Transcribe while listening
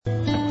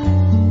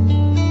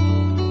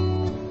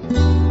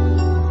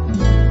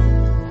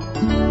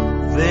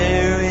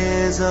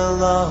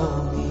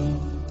overwhelm me.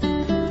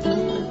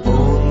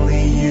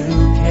 Only you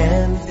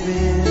can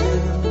fill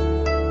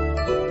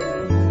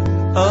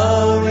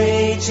a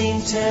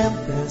raging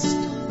tempest.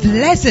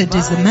 Blessed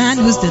is the man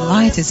whose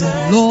delight is in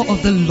the law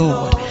of the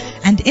Lord,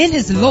 and in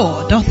his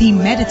law doth he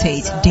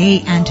meditate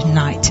day and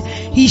night.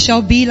 He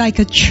shall be like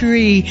a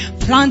tree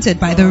planted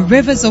by the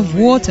rivers of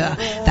water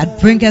that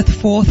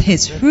bringeth forth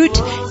his fruit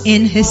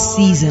in his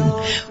season.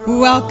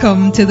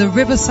 Welcome to the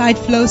Riverside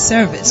Flow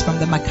service from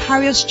the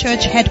Macarius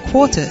Church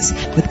headquarters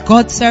with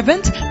God's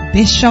servant,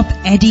 Bishop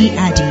Eddie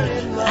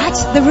Addy.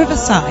 At the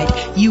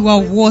Riverside, you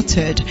are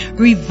watered,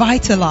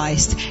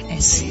 revitalized,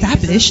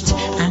 established,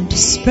 and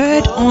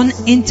spurred on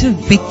into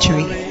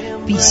victory.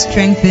 Be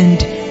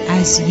strengthened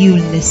as you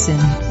listen.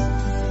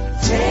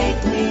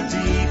 Take me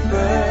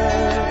deeper,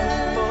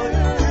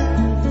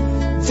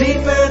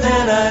 deeper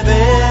than I've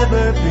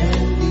ever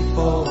been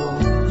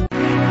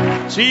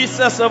before.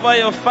 Jesus over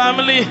your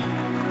family,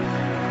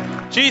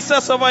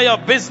 Jesus over your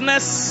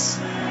business,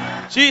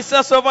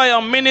 Jesus over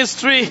your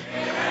ministry,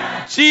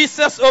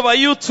 Jesus over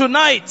you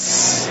tonight.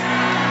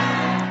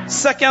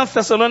 2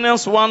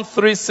 Thessalonians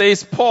 1:3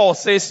 says, Paul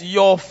says,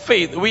 your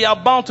faith. We are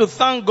bound to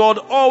thank God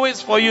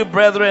always for you,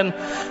 brethren,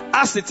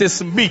 as it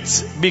is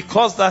meet,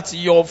 because that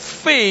your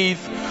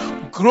faith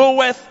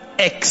groweth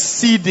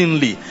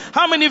exceedingly.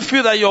 How many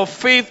feel that your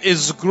faith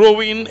is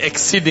growing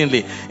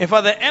exceedingly? In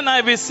fact, the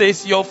NIV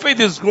says your faith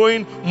is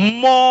growing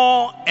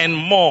more and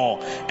more.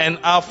 And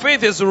our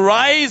faith is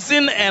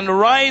rising and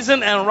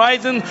rising and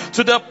rising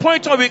to the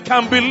point where we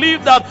can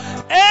believe that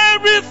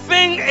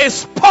everything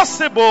is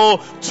possible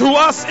to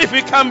us if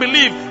we can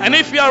believe. And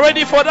if you are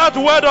ready for that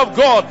word of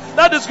God,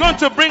 that is going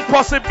to bring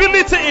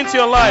possibility into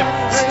your life.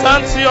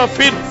 Stand to your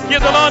feet.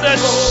 Give the Lord a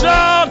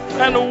shout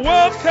and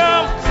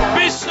welcome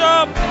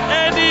Bishop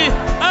Eddie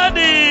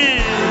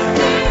Addy.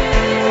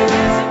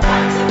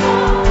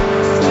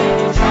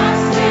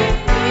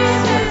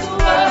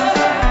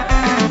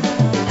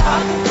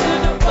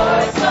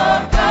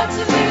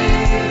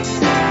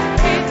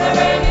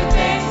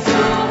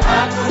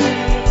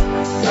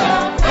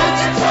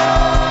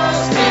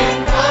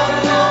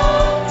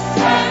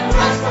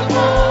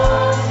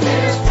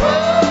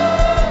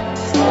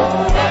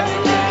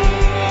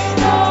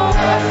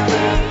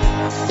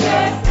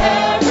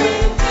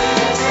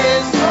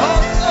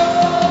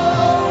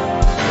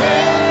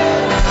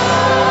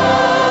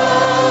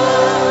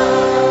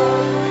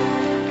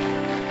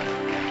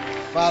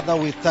 Father,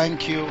 we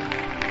thank you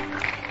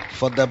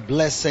for the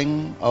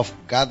blessing of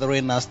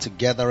gathering us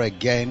together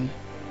again.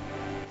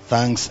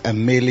 Thanks a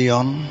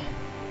million.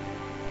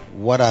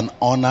 What an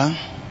honor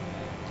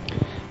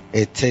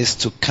it is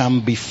to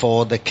come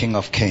before the King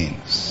of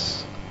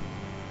Kings.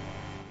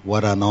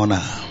 What an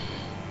honor.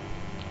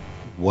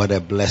 What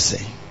a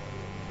blessing.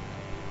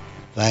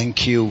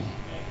 Thank you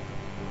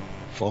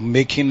for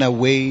making a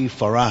way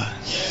for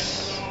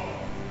us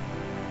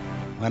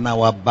when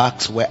our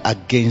backs were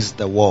against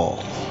the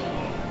wall.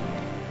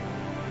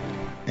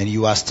 And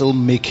you are still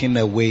making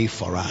a way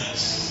for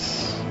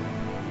us,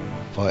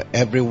 for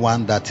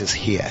everyone that is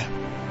here.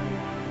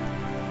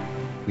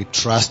 We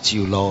trust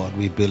you, Lord.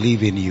 We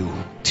believe in you.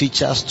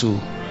 Teach us to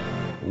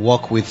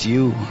walk with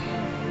you.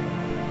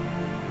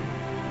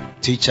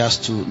 Teach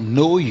us to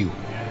know you.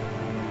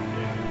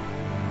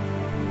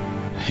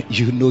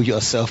 You know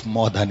yourself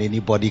more than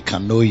anybody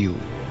can know you.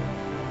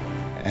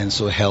 And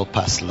so help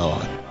us,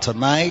 Lord.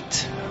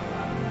 Tonight,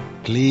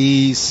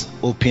 please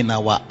open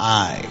our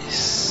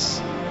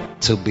eyes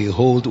to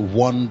behold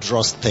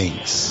wondrous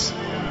things,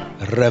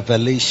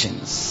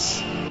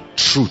 revelations,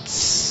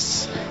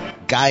 truths,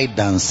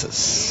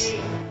 guidances.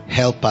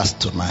 Help us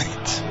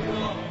tonight.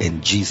 In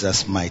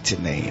Jesus' mighty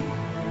name.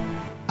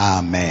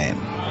 Amen.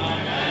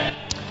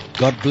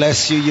 God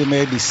bless you. You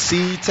may be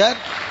seated.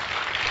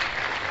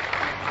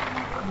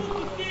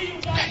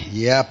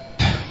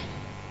 Yep.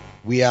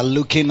 We are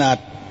looking at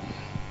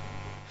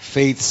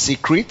faith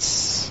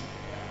secrets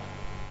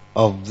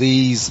of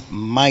these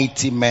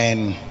mighty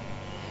men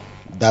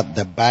that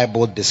the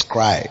Bible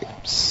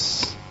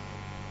describes.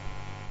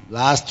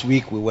 Last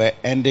week we were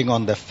ending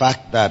on the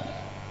fact that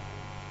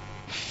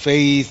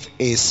faith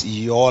is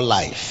your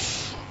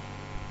life.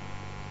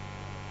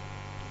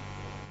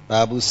 The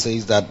Bible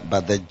says that,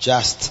 but the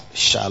just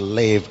shall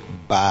live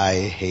by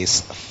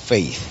his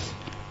faith.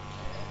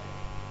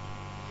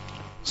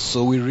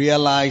 So we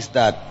realize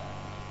that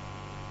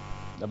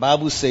the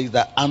Bible says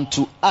that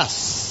unto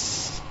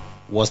us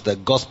was the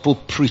gospel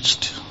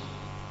preached,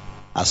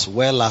 as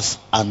well as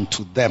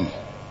unto them.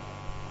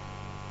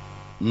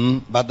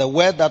 But the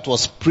word that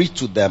was preached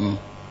to them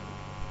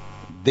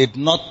did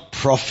not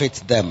profit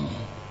them,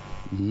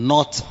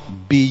 not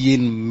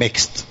being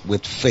mixed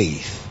with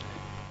faith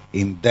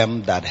in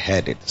them that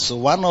heard it. So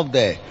one of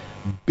the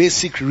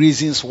basic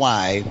reasons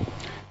why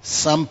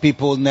some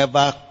people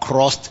never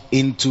crossed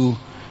into,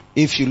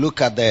 if you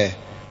look at the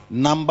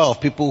number of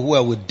people who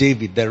were with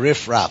David, the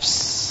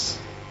riffraffs,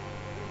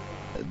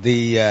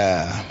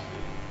 the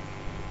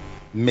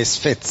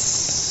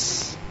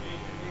misfits,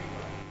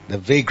 the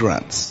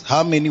vagrants.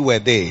 How many were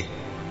they?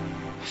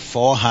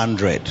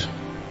 400.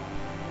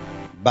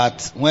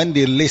 But when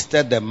they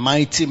listed the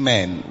mighty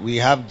men, we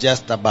have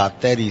just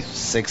about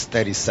 36,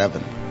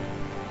 37.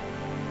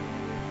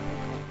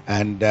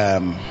 And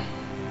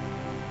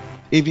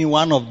even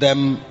one of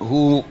them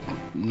who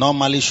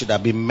normally should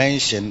have been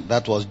mentioned,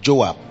 that was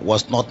Joab,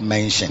 was not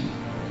mentioned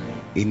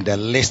in the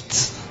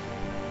list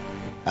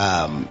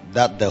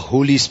that the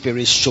Holy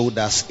Spirit showed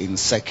us in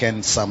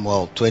 2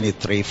 Samuel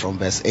 23 from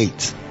verse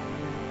 8.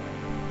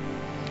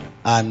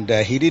 And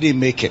he didn't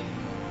make it.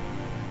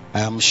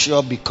 I am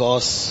sure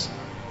because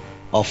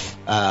of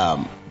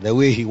the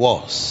way he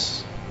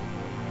was.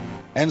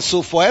 And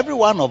so for every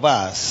one of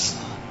us,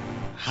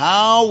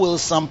 how will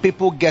some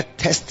people get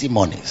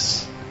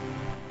testimonies?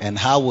 And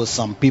how will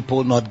some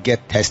people not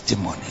get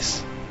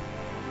testimonies?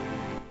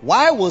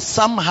 Why will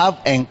some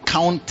have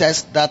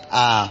encounters that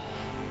are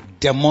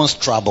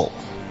demonstrable?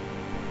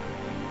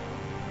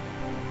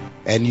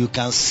 And you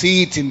can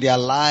see it in their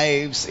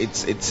lives.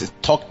 It's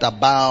talked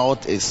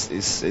about,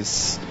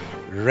 it's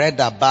read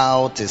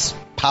about, it's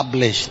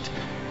published.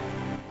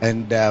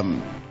 And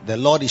the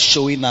Lord is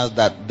showing us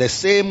that the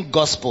same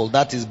gospel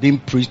that is being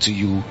preached to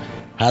you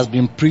has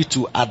been preached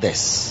to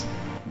others.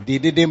 They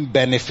didn't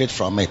benefit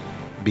from it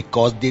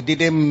because they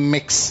didn't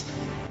mix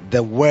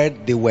the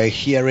word they were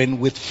hearing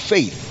with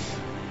faith.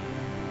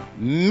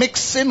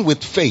 Mixing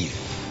with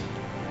faith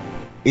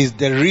is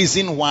the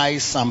reason why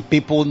some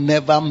people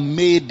never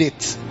made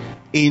it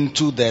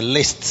into the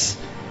list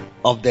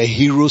of the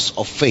heroes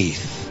of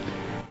faith.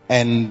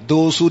 And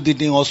those who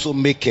didn't also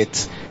make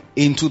it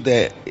into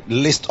the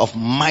list of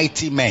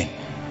mighty men.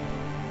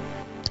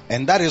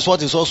 And that is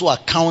what is also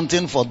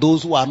accounting for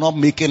those who are not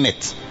making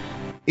it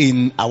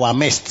in our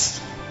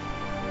midst.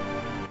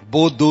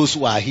 Both those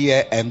who are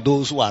here and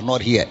those who are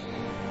not here.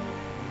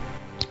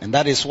 And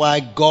that is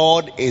why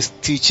God is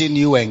teaching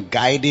you and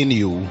guiding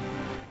you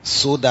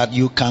so that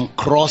you can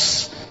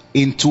cross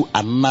into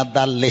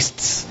another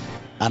list,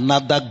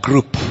 another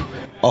group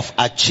of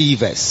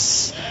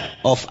achievers,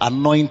 of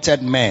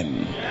anointed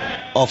men,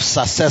 of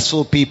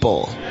successful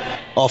people,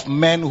 of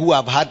men who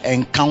have had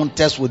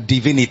encounters with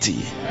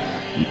divinity,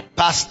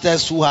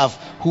 pastors who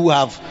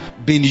have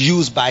been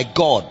used by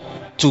God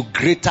to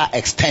greater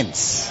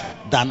extents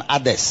than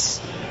others.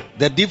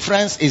 The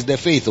difference is the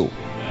faith.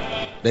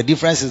 The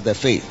difference is the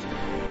faith.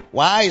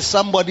 Why is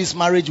somebody's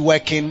marriage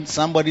working,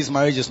 somebody's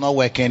marriage is not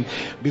working?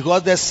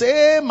 Because the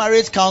same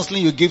marriage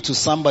counseling you give to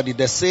somebody,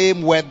 the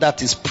same word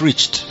that is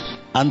preached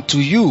unto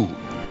you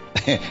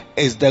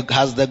has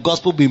the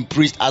gospel been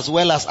preached as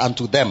well as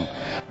unto them.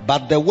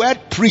 But the word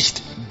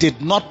preached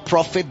did not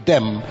profit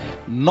them,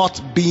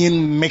 not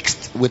being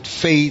mixed with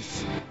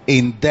faith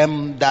in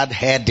them that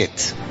heard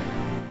it.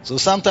 So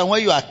sometimes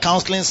when you are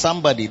counseling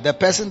somebody, the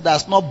person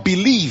does not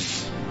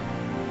believe.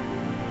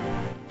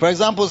 For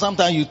example,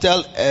 sometimes you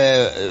tell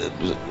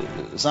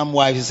some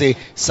wives, you say,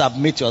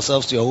 submit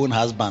yourselves to your own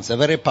husbands. A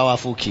very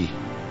powerful key.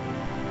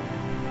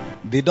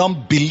 They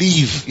don't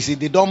believe. You see,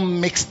 they don't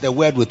mix the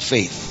word with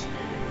faith.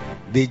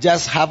 They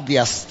just have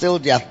their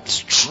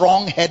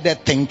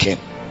strong-headed thinking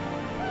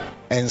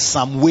and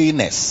some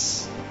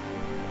wayness.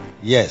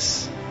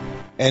 Yes.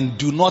 And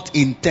do not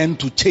intend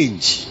to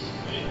change.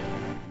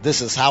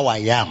 This is how I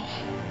am.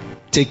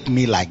 Take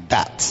me like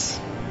that.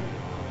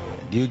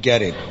 Do you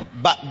get it?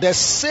 But the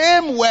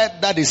same word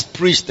that is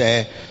preached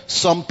there,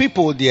 some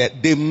people there,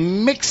 they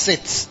mix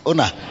it.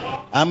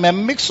 I'm a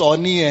mixer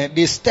here.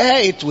 They stir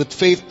it with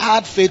faith,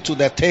 add faith to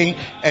the thing,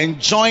 and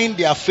join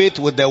their faith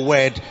with the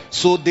word,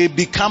 so they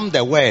become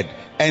the word.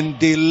 And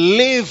they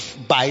live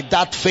by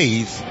that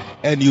faith,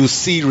 and you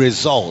see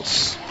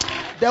results.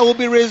 There will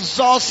be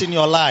results in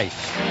your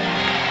life.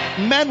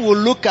 Men will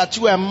look at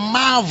you and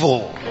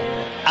marvel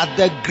at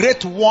the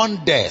great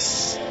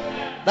wonders.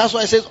 That's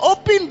why it says,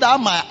 open thou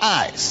my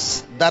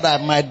eyes, that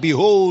I might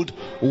behold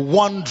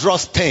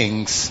wondrous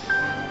things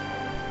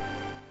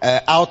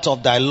out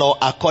of thy law,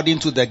 according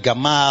to the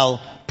Gamal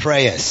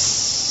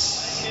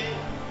prayers.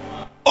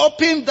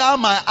 Open thou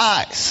my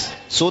eyes,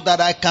 so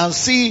that I can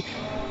see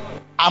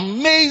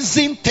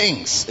amazing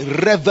things,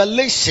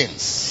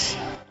 revelations,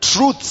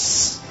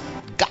 truths,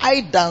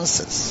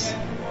 guidances.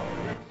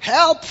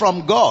 Help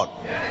from God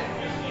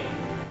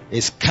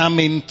is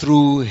coming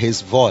through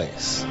his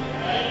voice.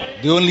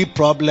 The only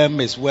problem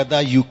is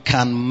whether you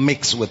can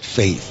mix with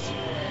faith.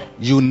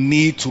 You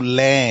need to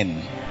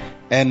learn.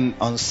 And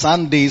on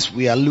Sundays,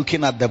 we are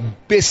looking at the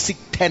basic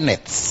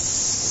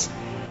tenets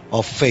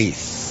of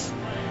faith.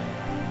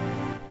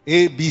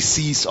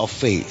 ABCs of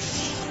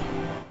faith.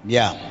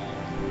 Yeah.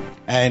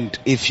 And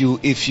if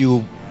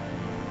you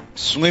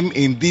swim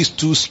in these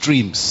two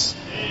streams,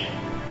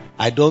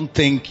 I don't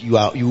think you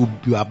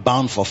are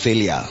bound for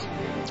failure.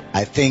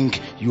 I think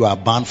you are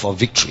bound for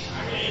victory.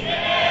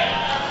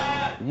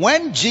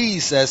 When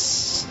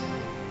Jesus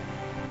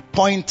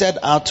pointed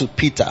out to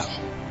Peter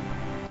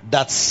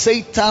that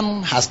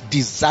Satan has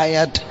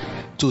desired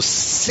to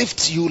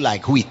sift you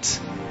like wheat,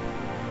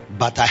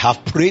 but I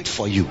have prayed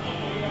for you.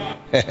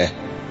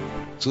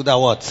 So that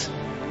what?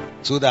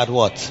 So that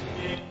what?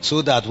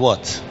 So that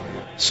what?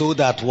 So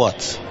that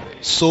what?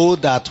 So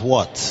that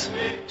what?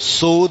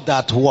 So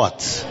that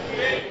what?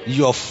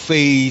 your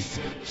faith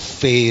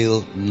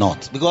fail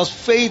not. Because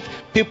faith,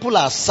 people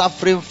are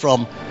suffering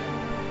from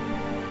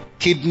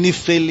kidney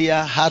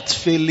failure, heart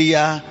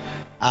failure,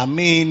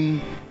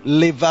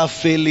 liver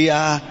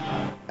failure,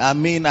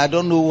 I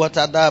don't know what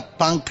other,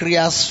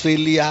 pancreas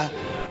failure,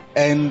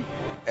 and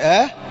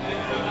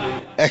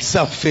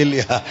exam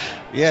failure.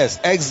 Yes,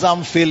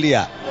 exam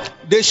failure.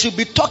 They should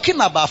be talking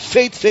about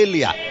faith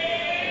failure,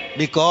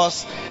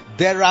 because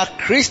there are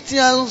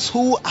Christians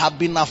who have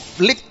been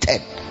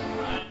afflicted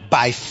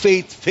by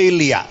faith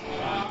failure.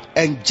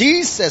 And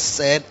Jesus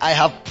said, I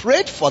have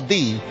prayed for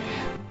thee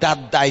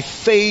that thy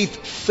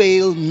faith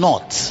fail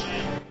not.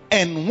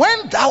 And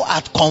when thou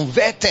art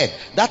converted,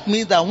 that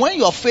means that when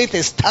your faith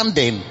is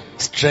standing,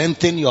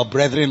 strengthen your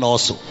brethren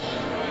also.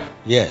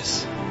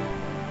 Yes.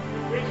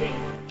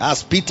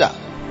 As Peter.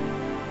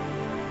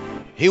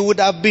 He would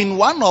have been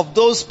one of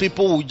those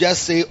people who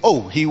just say,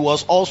 oh, he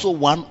was also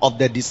one of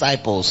the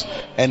disciples.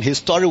 And his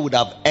story would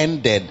have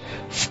ended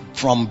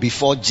from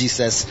before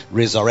Jesus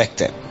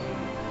resurrected.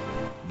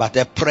 But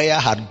a prayer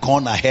had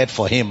gone ahead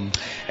for him.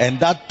 And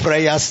that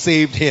prayer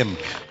saved him.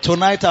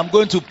 Tonight I'm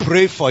going to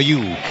pray for you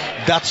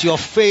that your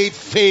faith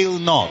fail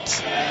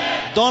not.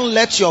 Don't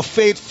let your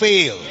faith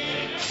fail.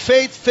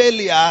 Faith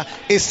failure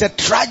is a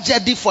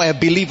tragedy for a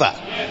believer.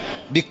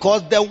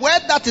 Because the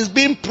word that is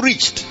being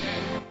preached,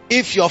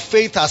 if your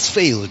faith has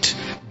failed,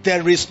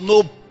 there is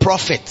no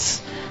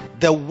profit.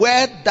 The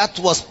word that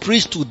was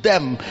preached to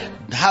them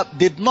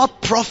did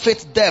not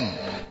profit them.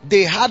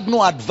 They had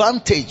no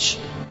advantage.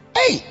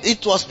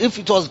 If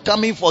it was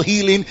coming for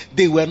healing,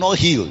 they were not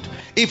healed.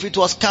 If it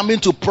was coming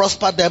to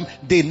prosper them,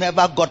 they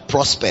never got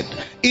prospered.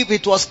 If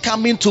it was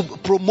coming to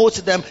promote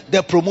them,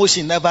 the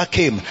promotion never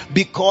came,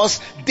 because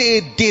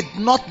they did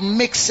not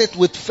mix it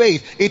with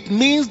faith. It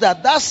means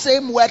that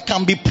same word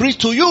can be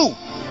preached to you.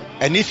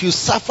 And if you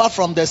suffer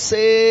from the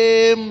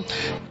same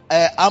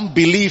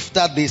unbelief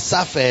that they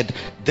suffered,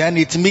 then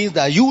it means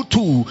that you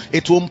too,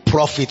 it won't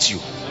profit you.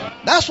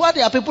 That's why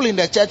there are people in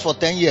the church for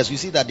 10 years. You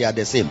see that they are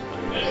the same.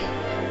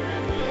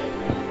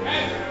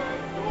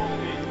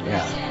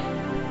 Yeah.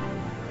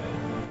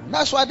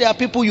 That's why there are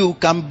people you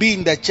can be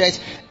in the church,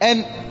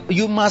 and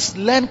you must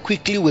learn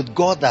quickly with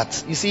God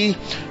that, you see,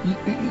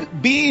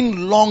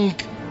 being long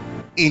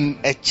in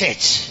a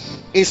church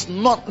is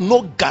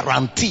no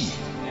guarantee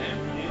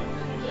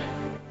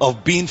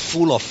of being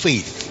full of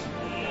faith.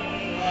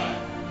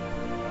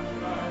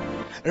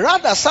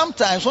 Rather,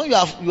 sometimes when you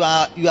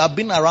have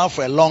been around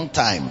for a long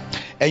time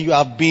and you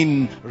have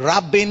been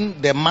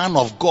rubbing the man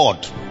of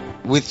God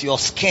with your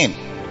skin,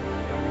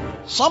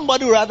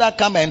 somebody rather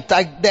come and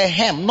touch the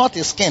hem, not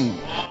the skin.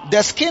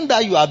 The skin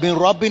that you have been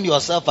rubbing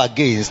yourself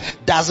against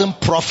doesn't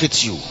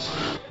profit you,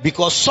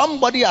 because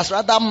somebody has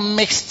rather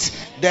mixed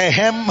the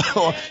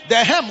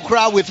hem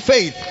crowd with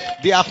faith.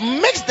 They have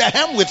mixed the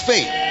hem with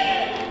faith.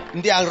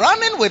 They are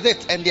running with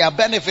it and they are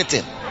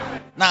benefiting.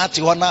 Now,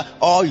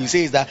 all you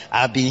say is that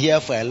I've been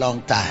here for a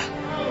long time.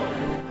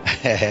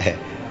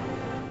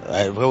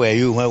 Where were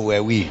you? Where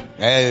were we?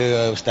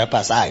 Step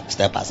aside.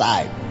 Step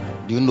aside.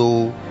 Do you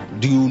know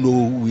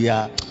who we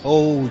are?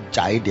 Oh,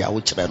 Jaidia,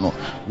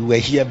 we were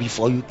here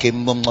before you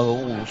came.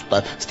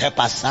 Step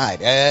aside.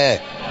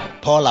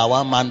 Paul,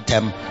 our man,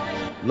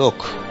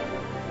 look,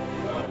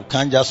 you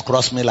can't just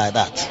cross me like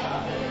that.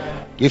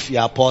 If you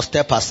are Paul,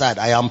 step aside.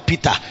 I am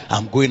Peter.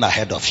 I'm going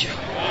ahead of you.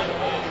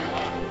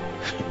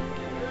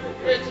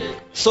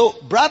 So,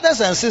 brothers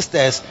and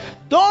sisters,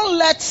 don't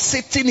let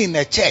sitting in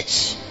a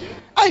church.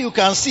 And you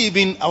can see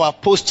even our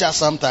posture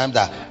sometimes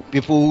that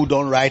people who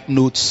don't write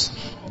notes,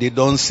 they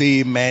don't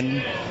say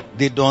amen,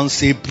 they don't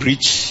say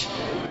preach,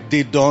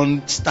 they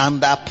don't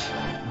stand up,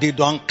 they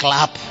don't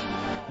clap,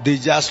 they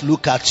just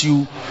look at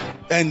you,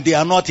 and they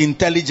are not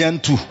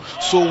intelligent too.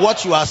 So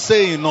what you are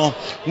saying,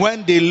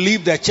 when they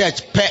leave the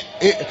church,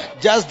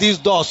 just these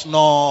doors,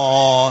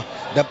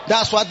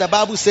 that's what the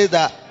Bible says,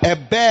 that a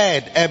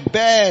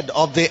bird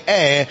of the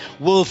air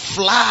will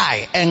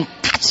fly and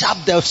catch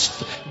up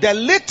the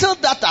little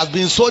that has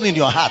been sown in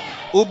your heart.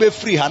 Ube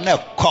free by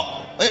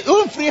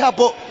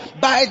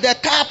the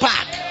car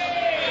park.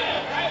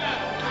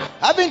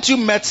 Haven't you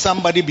met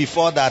somebody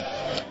before that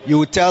you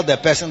will tell the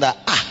person that,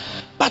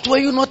 but were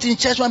you not in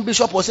church when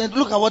Bishop was saying,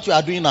 look at what you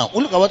are doing now.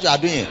 Look at what you are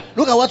doing.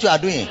 Look at what you are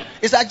doing.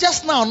 It's that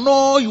just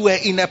now, you were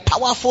in a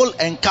powerful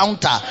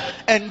encounter.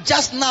 And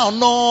just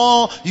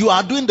now, you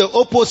are doing the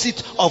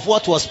opposite of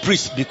what was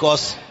preached.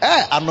 Because,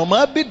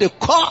 anoma be the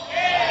core.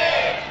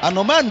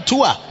 Anoma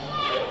ntua.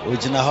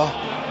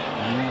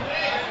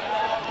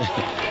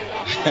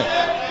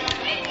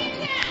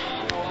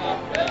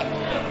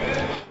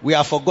 We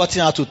have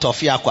forgotten how to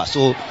tofiakwa.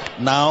 So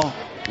now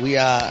we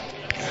are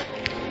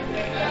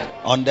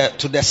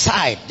to the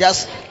side,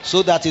 just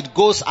so that it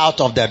goes out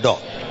of the door.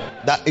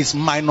 That is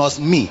minus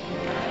me.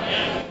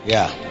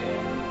 Yeah.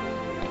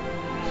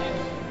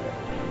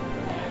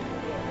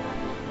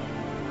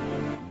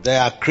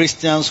 There are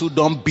Christians who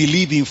don't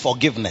believe in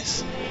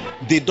forgiveness.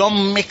 They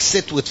don't mix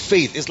it with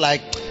faith. It's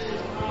like,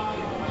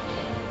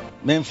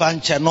 you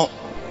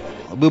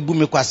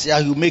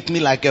make me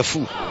like a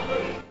fool.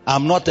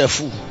 I'm not a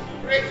fool.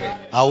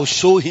 I will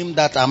show him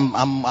that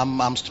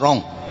I'm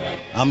strong.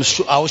 I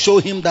will show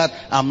him that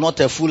I'm not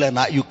a fool, and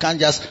you can't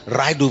just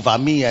ride over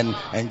me and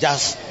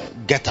just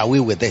get away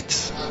with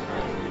it.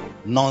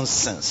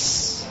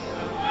 Nonsense.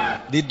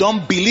 They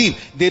don't believe.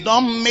 They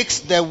don't mix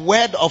the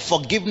word of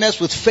forgiveness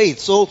with faith.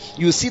 So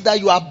you see that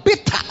you are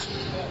bitter.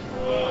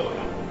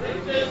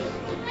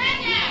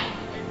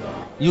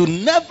 You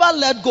never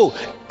let go.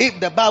 If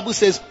the Bible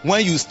says,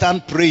 when you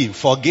stand praying,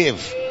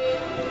 forgive.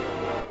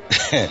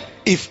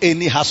 If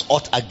any has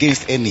aught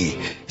against any,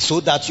 so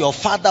that your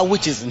Father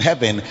which is in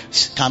heaven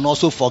can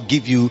also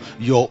forgive you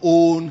your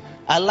own.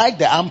 I like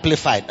the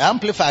amplified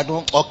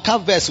or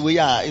verse we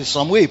are in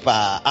some way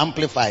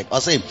amplified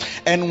or say,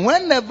 and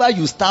whenever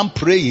you stand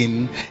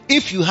praying,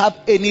 if you have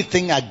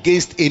anything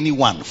against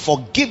anyone,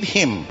 forgive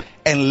him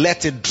and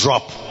let it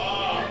drop.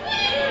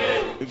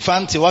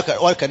 Fancy what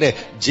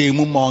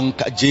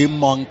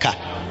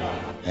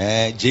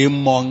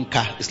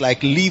Monka. It's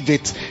like leave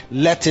it,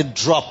 let it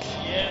drop.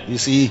 You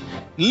see,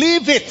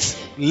 leave it,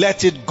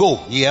 let it go.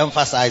 He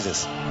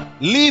emphasizes.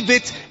 Leave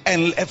it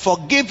and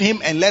forgive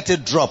him and let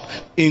it drop.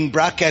 In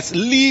brackets,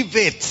 leave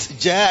it.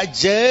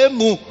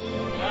 Jemu.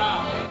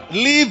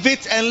 Leave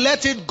it and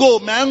let it go.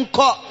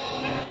 Manko.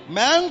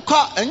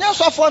 And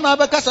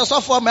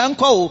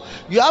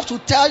you have to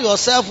tell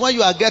yourself when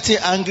you are getting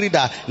angry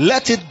that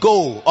let it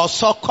go. Or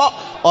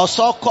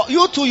soko.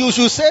 You too, you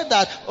should say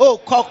that,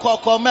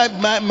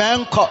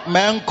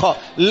 manko,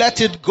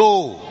 let it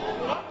go.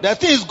 The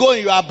thing is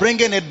going, you are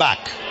bringing it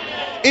back.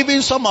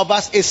 Even some of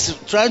us is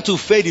trying to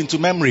fade into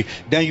memory.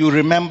 Then you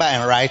remember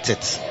and write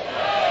it.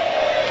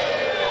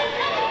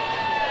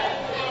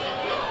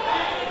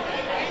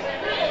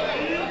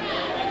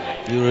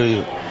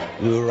 You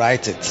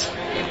write it.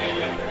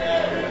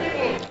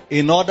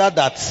 In order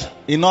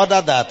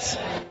that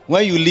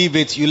when you leave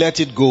it, you let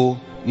it go,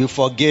 you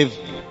forgive,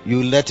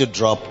 you let it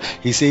drop.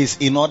 He says,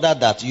 in order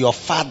that your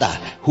Father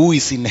who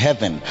is in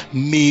heaven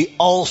may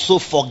also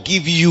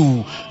forgive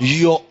you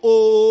your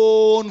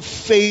own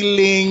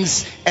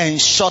failings and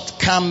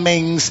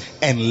shortcomings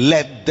and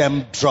let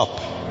them drop.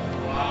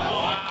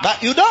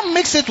 But you don't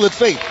mix it with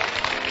faith.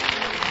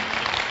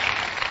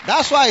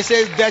 That's why it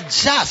says the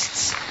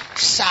just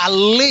shall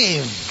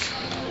live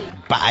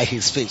by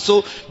his faith.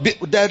 So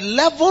the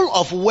level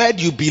of word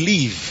you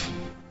believe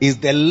is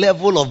the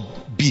level of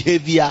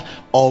behavior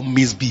or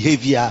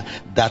misbehavior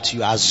that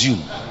you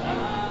assume.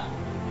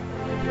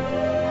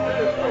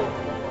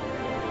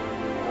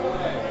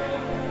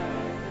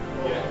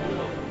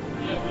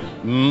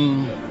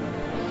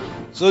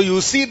 So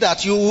you see that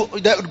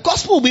the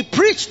gospel will be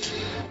preached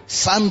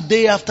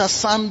Sunday after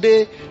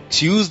Sunday,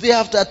 Tuesday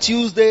after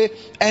Tuesday,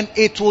 and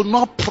it will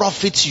not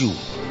profit you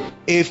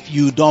if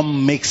you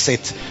don't mix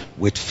it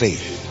with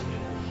faith.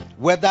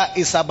 Whether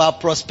it's about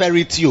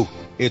prosperity,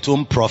 it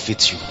won't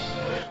profit you.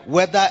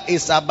 Whether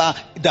it's about,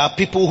 there are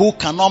people who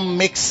cannot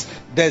mix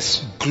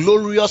this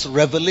glorious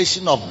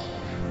revelation of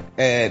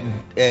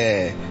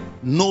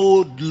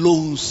no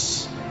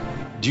loans.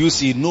 Do you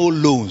see? No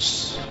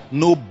loans,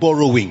 no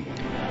borrowing,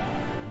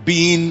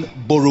 being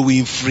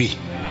borrowing free,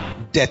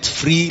 debt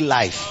free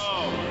life.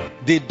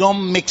 They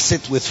don't mix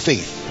it with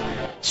faith.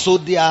 So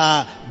they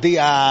are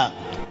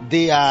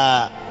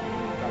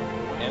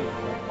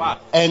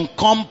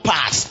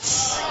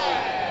encompassed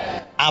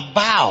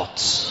about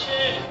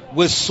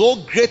with so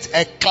great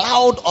a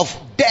cloud of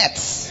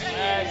debts.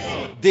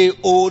 They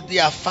owe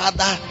their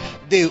father,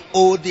 they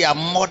owe their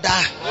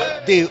mother,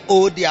 they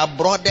owe their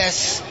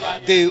brothers,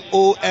 they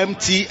owe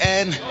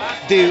MTN,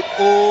 they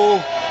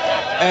owe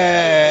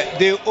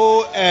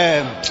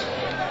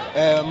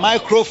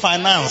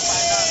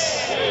microfinance,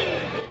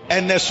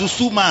 and a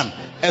susu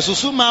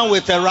man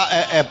with a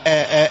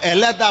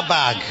leather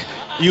bag.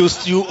 You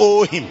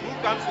owe him.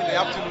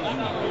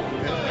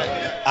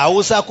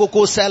 Awusa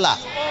cocoa seller,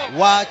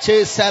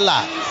 wache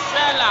seller,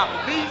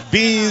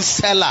 bean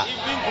seller,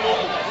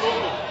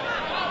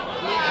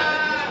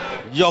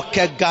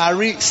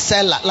 yokegari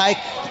seller, like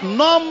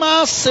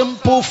normal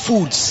simple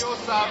foods.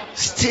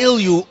 Still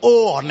you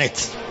owe on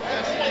it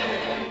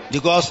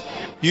because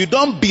you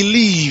don't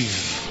believe.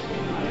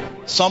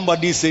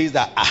 Somebody says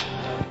that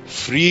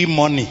free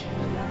money.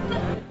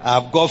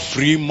 I've got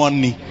free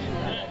money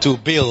to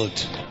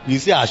build. You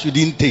say I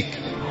shouldn't take.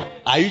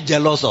 Are you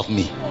jealous of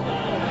me?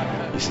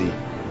 You see,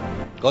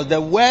 because the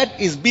word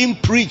is being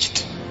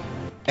preached,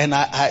 and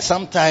I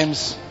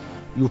sometimes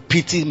you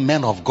pity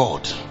men of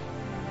God.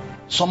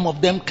 Some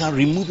of them can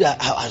remove their.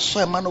 I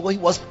saw a man where he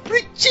was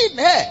preaching.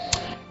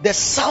 The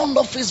sound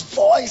of his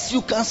voice,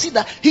 you can see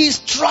that he is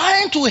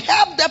trying to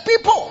help the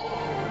people,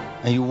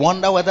 and you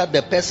wonder whether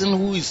the person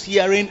who is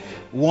hearing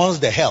wants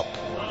the help.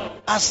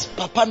 As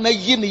Papa na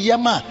yin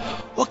yama,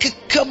 okay,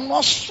 come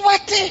no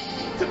sweaty.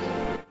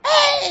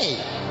 Hey.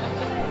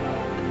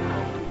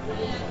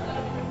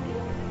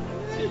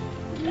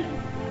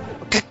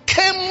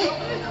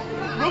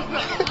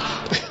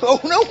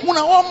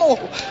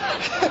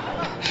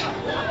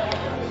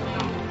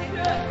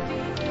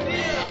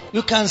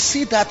 You can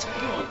see that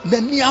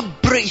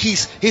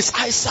his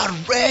eyes are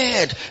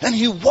red, and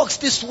he walks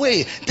this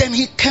way. Then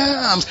he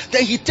comes,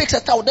 then he takes a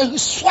towel, then he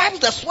swipes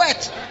the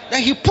sweat,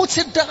 then he puts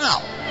it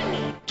down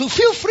to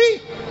feel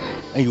free.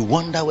 And you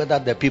wonder whether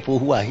the people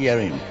who are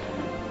hearing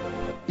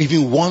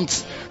even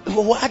want.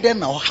 Why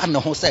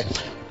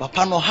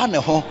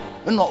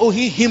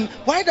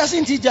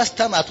doesn't he just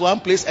stand at one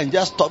place and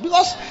just talk?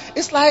 Because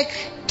it's like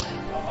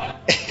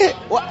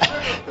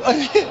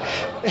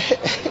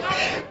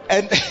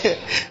and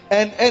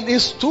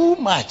it's too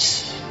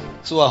much.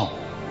 So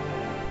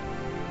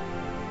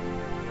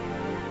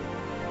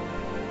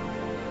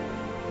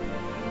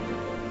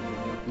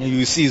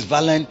you see, it's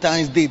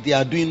Valentine's Day. They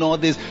are doing all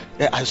this.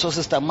 I saw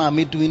Sister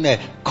Mami doing a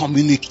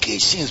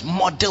communications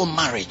model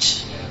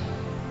marriage,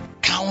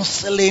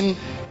 counseling,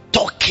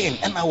 talking,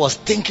 and I was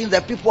thinking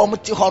that people are.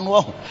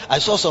 I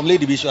saw some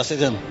lady. She was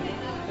saying,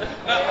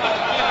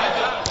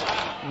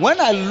 when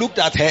I looked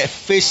at her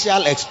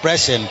facial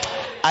expression,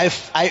 I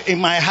in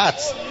my heart,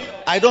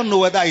 I don't know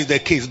whether it's the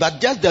case, but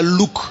just the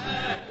look,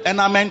 and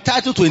I'm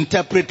entitled to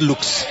interpret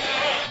looks.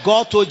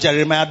 God told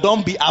Jeremiah,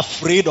 don't be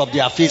afraid of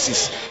their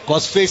faces,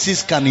 because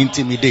faces can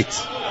intimidate.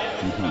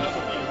 Mm-hmm.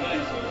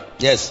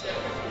 Yes,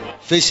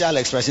 facial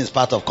expression is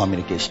part of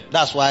communication.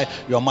 That's why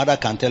your mother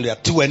can tell you,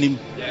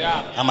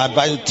 I'm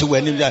advising to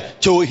him,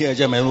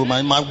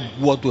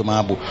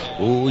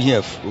 oh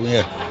yeah.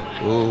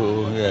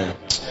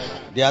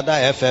 The other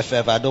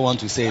FFF, I don't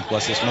want to say it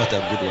because it's not a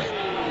good word.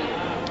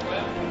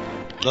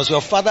 Because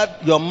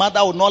your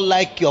mother would not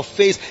like your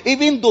face,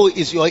 even though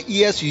it's your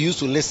ears you used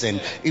to listen.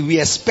 We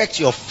expect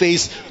your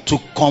face to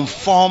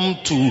conform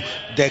to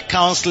the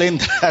counseling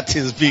that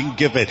is being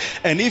given.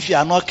 And if you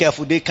are not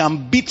careful, they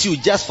can beat you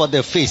just for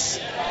the face.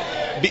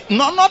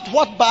 Not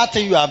what bad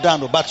thing you have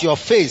done, but your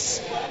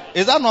face.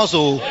 Is that not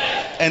so?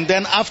 And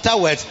then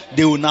afterwards,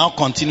 they will now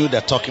continue the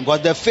talking.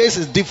 But the face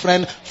is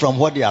different from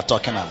what they are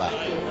talking about.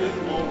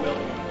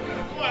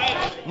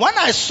 When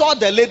I saw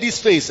the lady's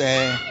face,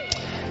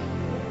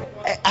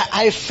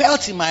 I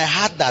felt in my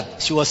heart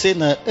that she was saying,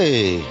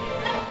 hey,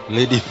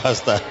 lady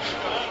pastor,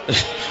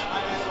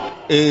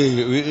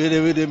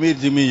 hey, they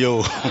made me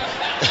yo.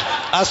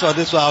 As for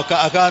this one,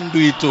 I can't do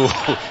it too.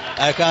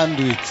 I can't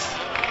do it.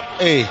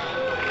 Hey.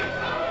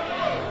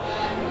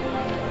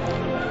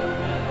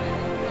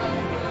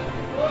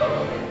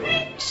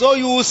 So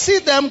you will see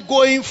them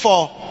going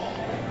for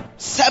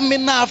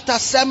seminar after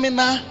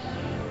seminar,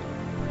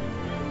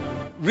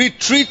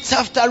 retreat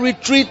after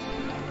retreat,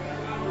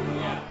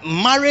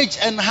 marriage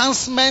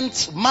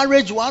enhancement,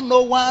 marriage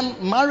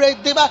 101, marriage.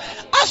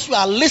 As you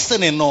are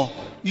listening,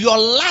 your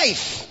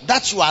life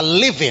that you are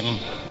living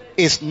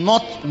is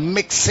not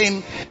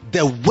mixing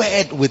the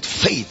word with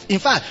faith. In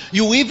fact,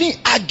 you even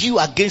argue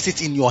against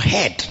it in your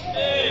head.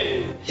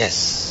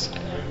 Yes.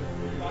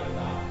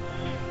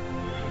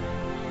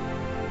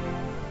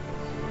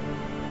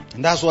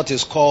 And that's what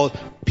is called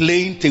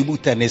playing table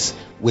tennis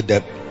with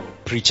the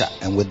preacher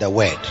and with the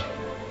word.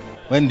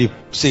 When they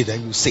say,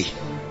 then you say.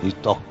 You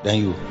talk,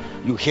 then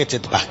you hit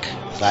it back.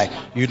 It's like,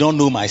 you don't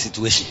know my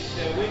situation.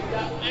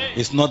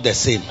 It's not the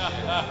same.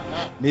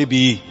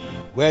 Maybe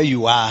where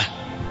you are,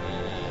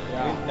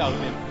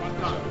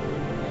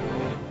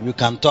 you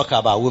can talk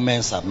about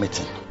women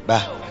submitting.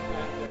 But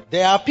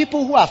there are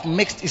people who have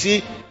mixed. You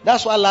see,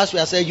 that's why last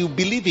week I said you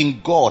believe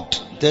in God,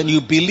 then you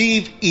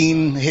believe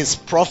in his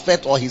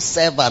prophet or his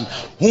servant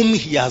whom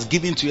he has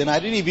given to you. And I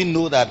didn't even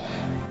know that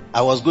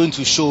I was going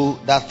to show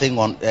that thing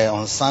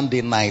on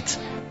Sunday night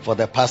for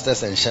the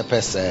pastors and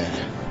shepherds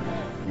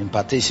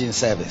impartation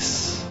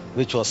service,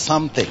 which was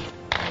something.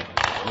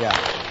 Yeah.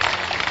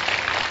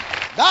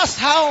 That's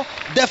how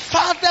the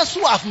fathers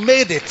who have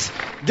made it,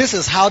 this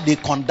is how they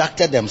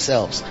conducted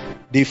themselves.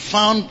 They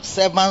found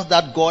servants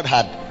that God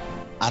had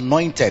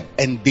anointed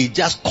and they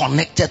just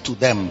connected to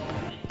them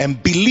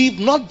and believed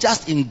not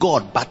just in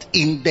God but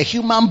in the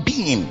human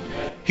being,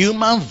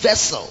 human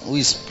vessel who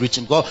is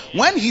preaching God.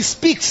 When he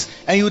speaks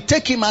and you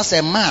take him as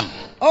a man,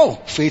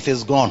 faith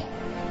is gone.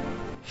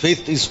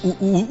 Faith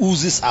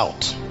oozes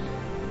out.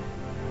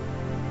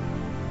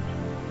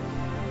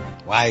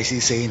 Why is he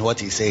saying what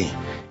he's saying?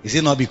 Is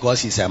it not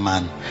because he's a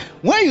man?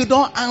 When you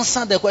don't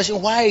answer the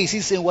question, why is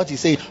he saying what he's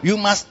saying? You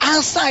must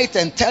answer it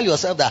and tell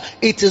yourself that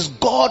it is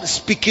God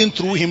speaking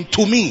through him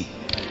to me.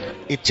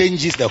 It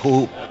changes the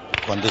whole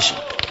condition.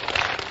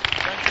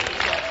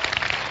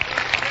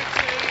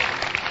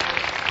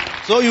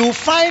 So you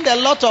find a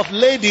lot of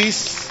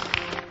ladies,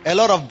 a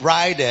lot of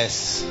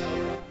brides.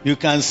 You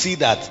can see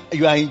that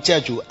you are in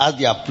church, you ask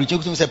they are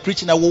preaching, you say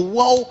preaching,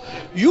 wow,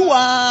 you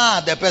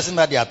are the person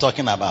that they are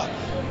talking about.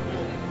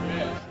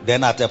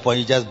 Then at a point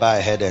you just bow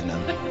ahead and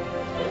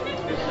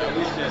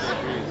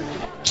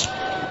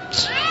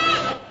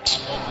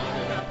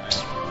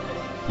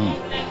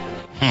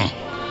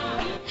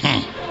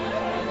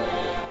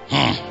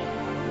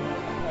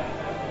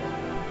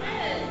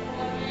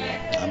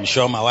I'm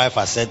sure my wife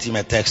has sent him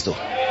a text too.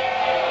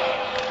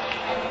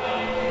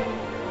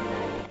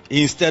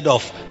 Instead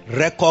of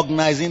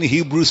recognizing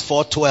Hebrews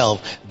 4:12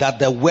 that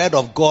the word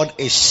of God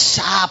is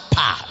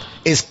sharper,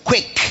 is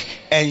quick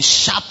and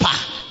sharper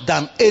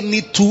than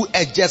any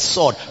two-edged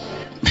sword.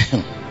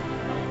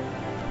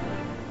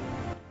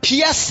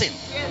 Piercing.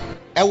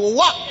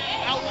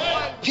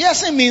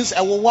 Piercing means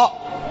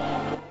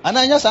and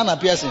I just a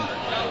piercing.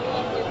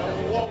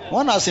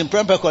 When I was in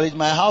Prempeh College,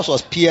 my house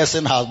was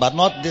Piercing House, but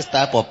not this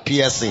type of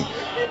piercing.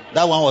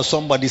 That one was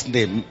somebody's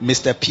name,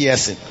 Mr.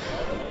 Piercing.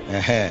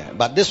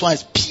 But this one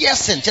is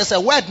piercing. Just a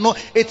word. No,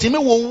 it's me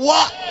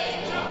what?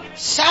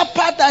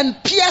 Sharper than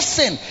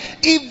piercing,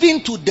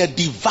 even to the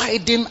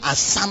dividing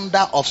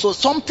asunder of soul.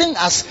 Something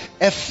as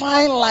a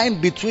fine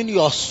line between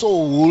your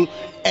soul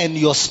and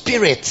your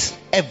spirit.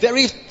 A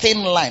very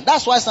thin line.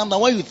 That's why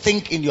sometimes when you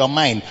think in your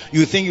mind,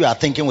 you think you are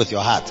thinking with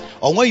your heart.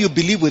 Or when you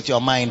believe with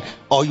your mind,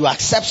 or you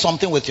accept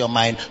something with your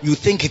mind, you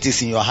think it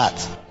is in your heart.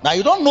 Now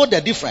you don't know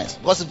the difference,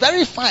 because it's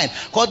very fine.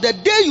 Because the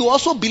day you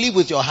also believe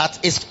with your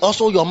heart, is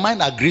also your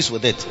mind agrees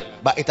with it.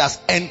 But it has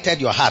entered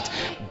your heart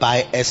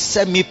by a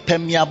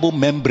semi-permeable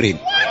membrane.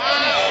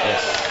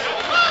 Yes.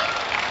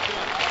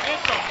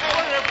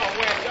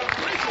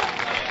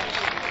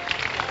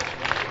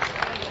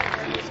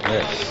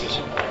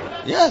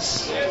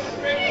 Yes.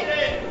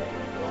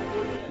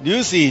 Do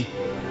you see?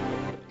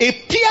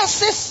 It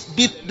pierces.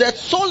 The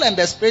soul and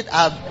the spirit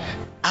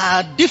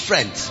are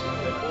different.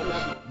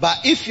 But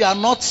if you are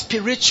not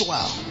spiritual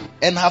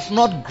and have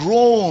not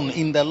grown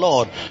in the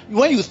Lord,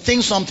 when you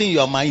think something in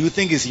your mind, you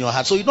think it's in your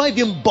heart. So you don't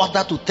even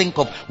bother to think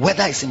of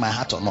whether it's in my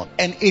heart or not.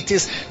 And it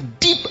is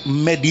deep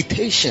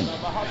meditation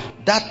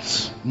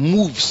that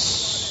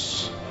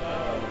moves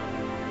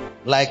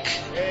like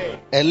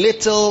a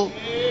little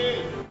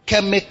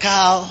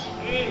chemical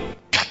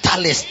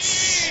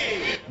catalyst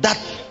that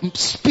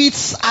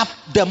speeds up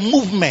the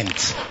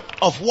movement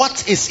of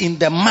what is in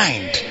the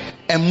mind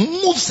and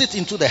moves it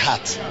into the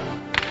heart.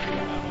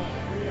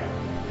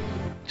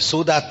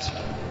 So that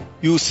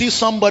you see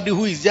somebody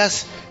who is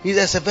just, he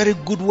has a very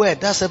good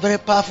word, that's a very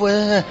powerful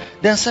word,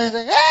 then say,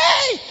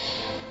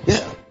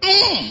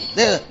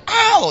 hey,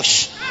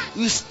 ouch,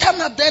 you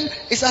stand up, then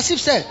it's as if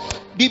say,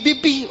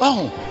 be,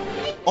 oh.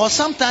 Or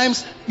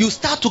sometimes you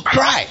start to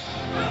cry.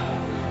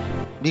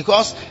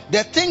 Because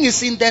the thing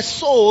is in the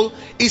soul,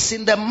 is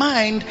in the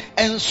mind,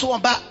 and so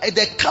on. But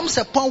there comes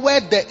a point where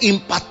the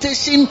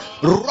impartation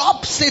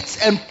robs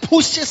it and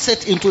pushes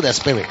it into the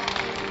spirit.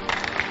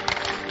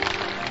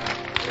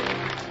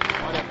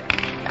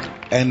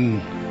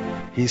 And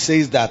he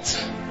says that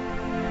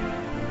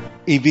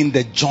even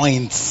the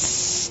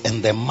joints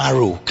and the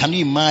marrow. Can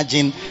you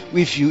imagine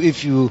if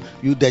you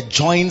the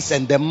joints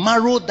and the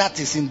marrow that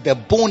is in the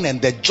bone and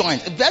the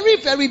joint? Very,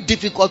 very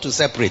difficult to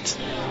separate.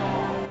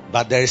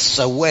 But there is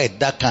a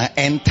word that can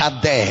enter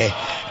there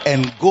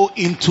and go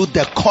into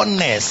the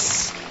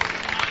corners.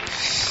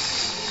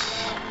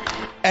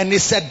 And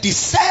it's a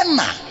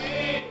discerner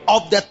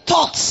of the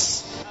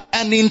thoughts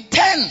and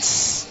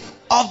intents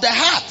of the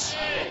heart.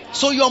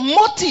 So your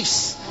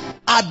motives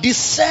are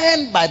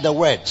discerned by the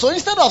word. So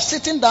instead of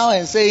sitting down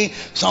and saying,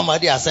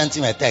 somebody has sent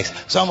him a text,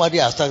 somebody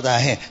has talked to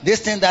him, this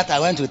thing that I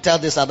went to tell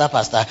this other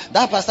pastor,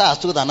 that pastor has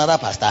told another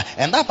pastor,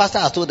 and that pastor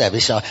has told the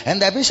bishop,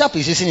 and the bishop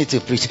is using it to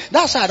preach.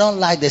 That's why I don't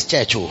like this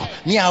church.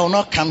 Me, I will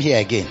not come here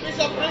again.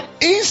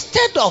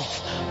 Instead of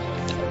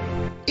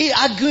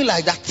arguing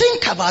like that,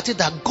 think about it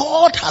that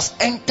God has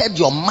entered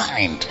your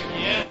mind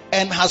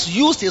and has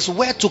used his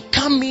word to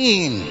come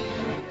in.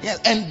 Yes,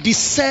 and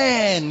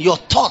discern your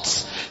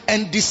thoughts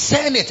and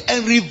discern it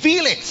and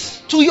reveal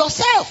it to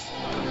yourself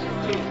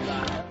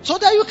so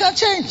that you can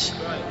change.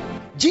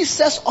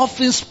 Jesus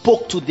often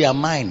spoke to their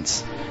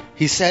minds.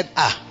 He said,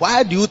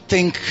 why are you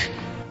thinking?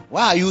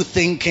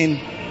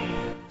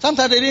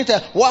 Sometimes they didn't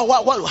tell,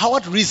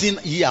 what reason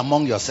ye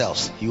among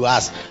yourselves? You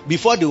ask.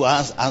 Before they will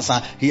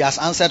answer, he has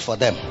answered for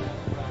them.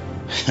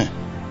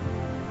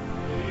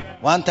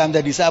 One time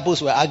the disciples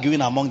were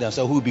arguing among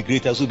themselves, who will be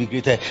greatest, who will be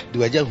greatest. They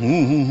were just,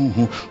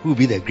 who will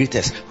be the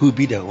greatest, who will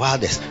be the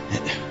wildest.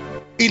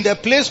 In the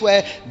place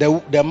where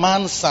the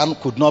man's son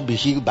could not be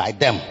healed by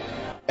them,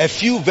 a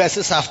few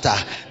verses after,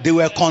 they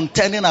were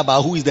contending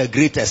about who is the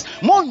greatest.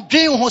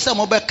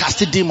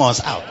 Casting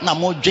demons out. Now,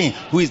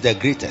 who is the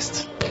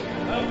greatest?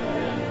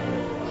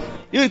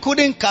 You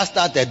couldn't cast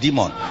out the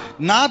demon.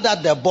 Now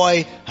that the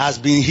boy has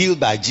been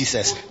healed by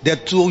Jesus, the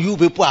two you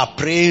people are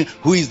praying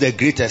who is the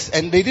greatest.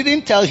 And they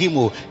didn't tell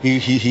him,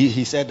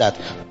 he said that,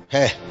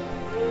 hey,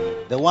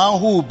 the one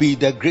who will be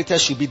the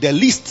greatest should be the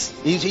least.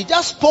 He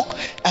just spoke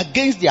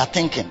against their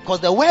thinking. Because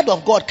the word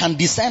of God can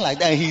discern like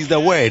that. He is the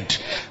word.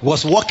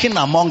 Was walking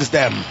amongst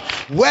them.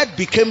 Word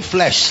became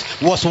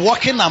flesh. Was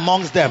walking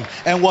amongst them.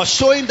 And was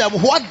showing them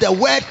what the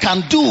word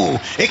can do.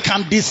 It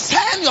can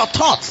discern your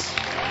thoughts.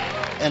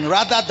 And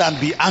rather than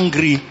be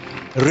angry,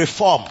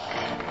 reform.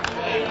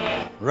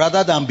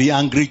 Rather than be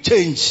angry,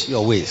 change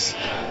your ways.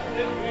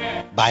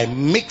 By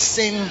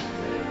mixing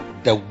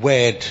the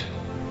word.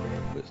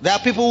 There are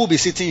people who will be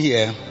sitting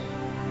here.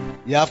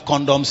 You have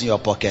condoms in your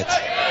pocket.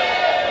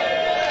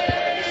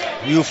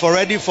 You've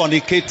already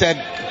fornicated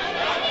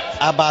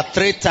about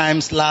 3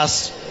 times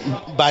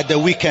by the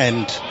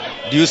weekend.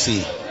 Do you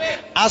see?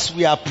 As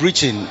we are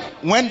preaching,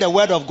 when the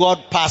word of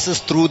God passes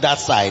through that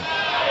side,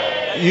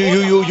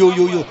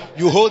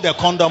 You hold the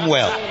condom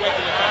well.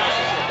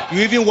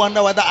 You even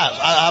wonder whether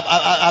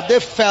have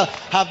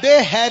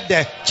they heard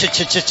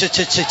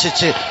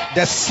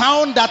the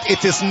sound that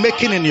it is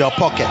making in your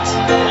pocket.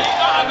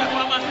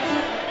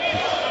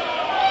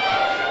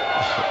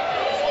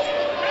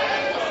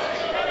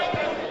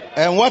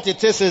 And what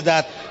it is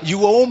that you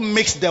won't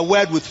mix the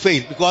word with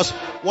faith, because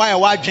why are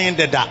watching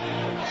that?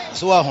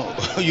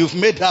 So you've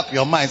made up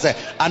your mind. Say,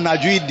 I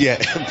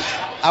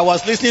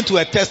was listening to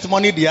a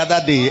testimony the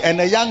other day, and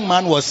a young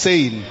man was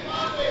saying,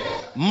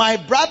 my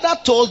brother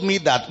told me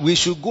that we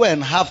should go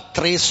and have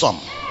threesome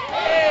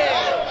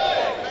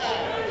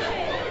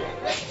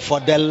for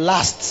the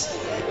last,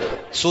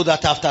 so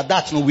that after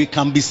that we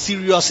can be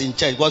serious in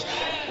church, because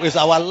it's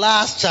our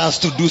last chance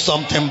to do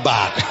something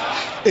bad.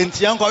 In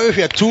Tiango, we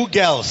had 2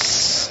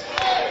 girls,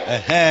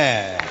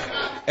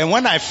 and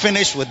when I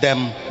finished with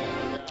them,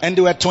 and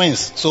they were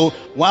twins, so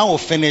one will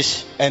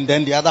finish and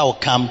then the other will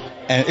come,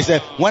 and he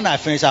said, when I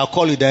finish I'll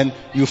call you, then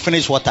you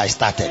finish what I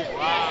started.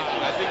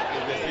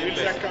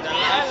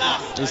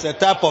 It's a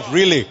type of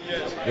relay.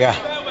 Yeah.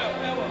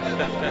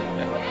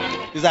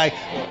 It's like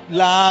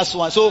last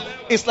one. So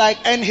it's like,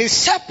 and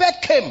his shepherd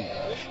came.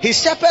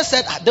 His shepherd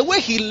said the way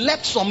he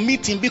left some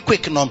meeting, be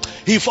quick now,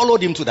 he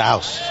followed him to the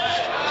house.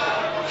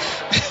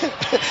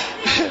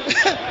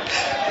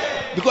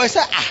 Because he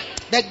said,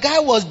 the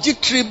guy was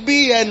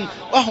G3B and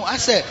I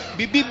said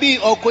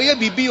BBB or Koye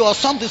BB or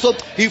something. So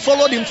he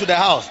followed him to the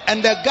house.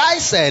 And the guy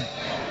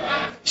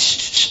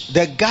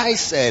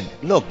said,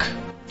 look,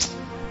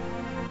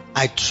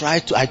 I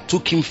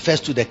took him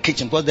first to the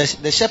kitchen, because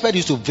the shepherd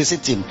used to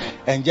visit him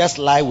and just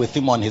lie with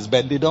him on his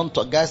bed. They don't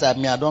talk. Guys like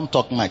me, I don't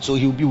talk much. So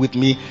he'll be with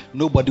me.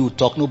 Nobody will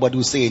talk. Nobody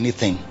will say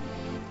anything.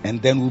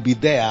 And then we'll be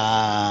there.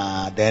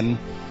 Then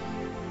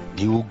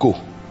he will go,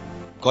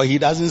 because he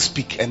doesn't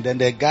speak. And then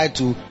the guy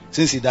too,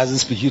 since he doesn't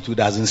speak, he too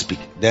doesn't speak.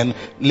 Then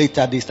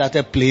later they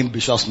started playing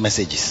Bishop's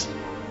messages.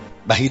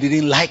 But he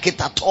didn't like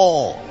it at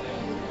all.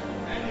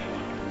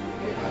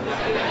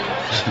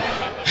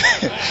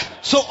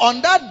 So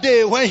on that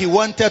day when he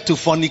wanted to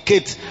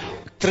fornicate,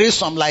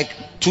 threesome, like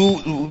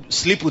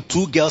sleep with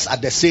 2 girls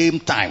at the same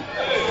time.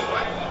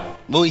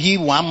 No, he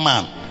one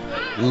man.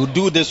 He will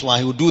do this one,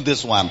 he will do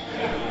this one.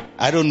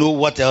 I don't know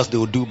what else they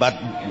will do, but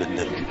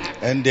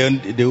and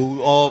then they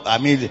will all,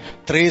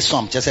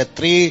 threesome. Just a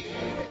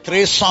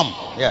threesome.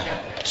 Yeah.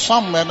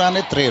 Some than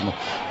a three.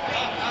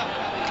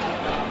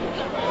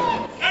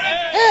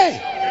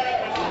 Hey.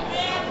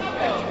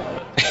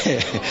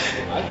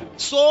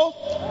 So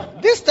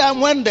this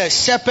time when the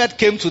shepherd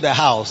came to the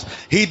house,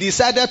 he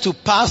decided to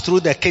pass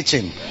through the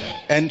kitchen,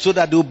 and so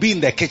that they'll be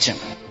in the kitchen,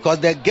 because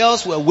the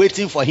girls were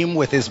waiting for him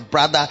with his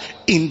brother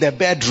in the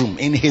bedroom,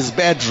 in his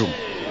bedroom.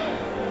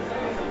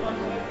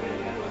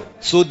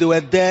 So they were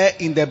there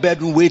in the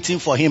bedroom waiting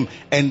for him,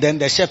 and then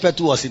the shepherd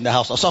who was in the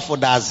house, Osofo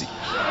Dazi.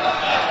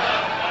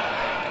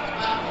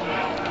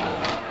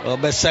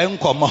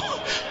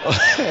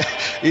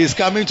 He's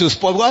coming to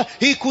spot. Well,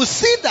 he could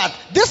see that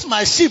this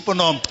my sheep,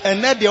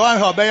 and let the one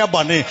who bear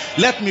bunny,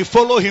 let me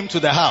follow him to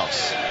the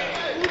house.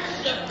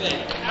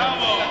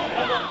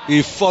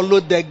 He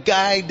followed the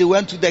guy. They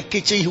went to the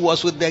kitchen. He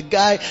was with the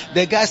guy.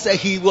 The guy said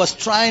he was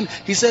trying.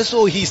 He said,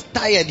 so he's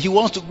tired. He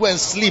wants to go and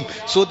sleep.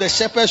 So the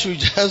shepherd should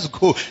just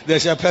go. The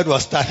shepherd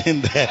was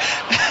standing there.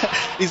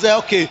 He said,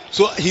 okay.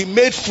 So he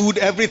made food,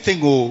 everything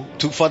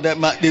for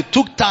them. They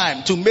took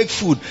time to make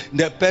food.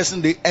 The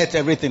person, they ate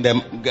everything.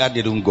 The guy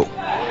didn't go.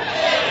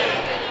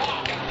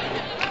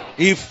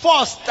 He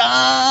forced,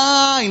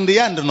 in the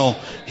end,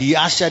 he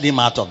ushered him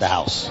out of the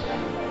house.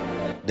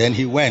 Then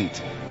he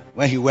went.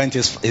 When he went,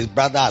 his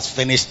brother has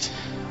finished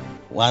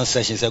one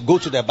session. He said, go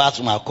to the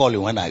bathroom, I'll call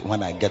you when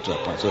I get to a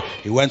point. So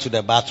he went to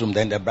the bathroom,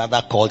 then the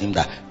brother called him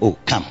that, oh,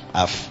 come,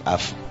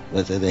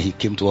 then he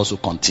came to also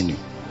continue.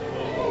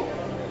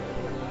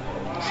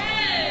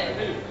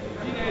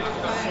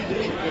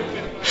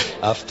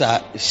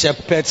 After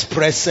shepherd's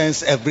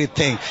presence,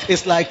 everything.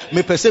 It's like,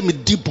 me person me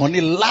deep on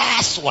the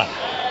last one.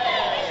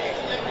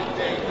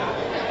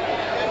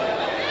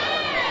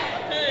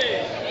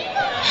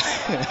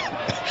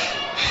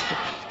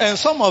 And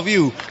some of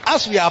you,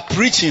 as we are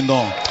preaching,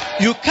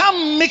 you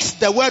can't mix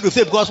the word with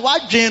it, because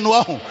what Jane,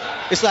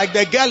 it's like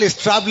the girl is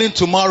traveling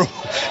tomorrow.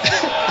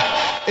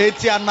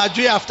 It's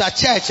after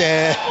church. You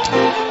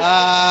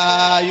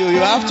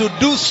have to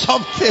do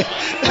something.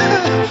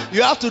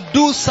 You have to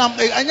do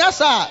something. And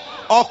yes,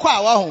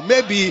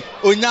 maybe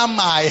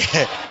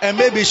Onyamai, and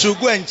maybe she'll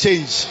go and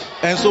change.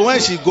 And so when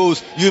she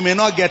goes, you may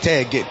not get her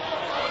again.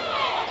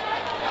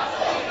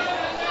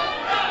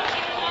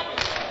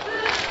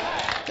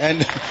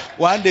 And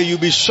one day you'll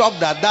be shocked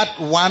that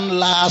one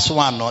last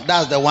one,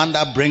 that's the one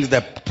that brings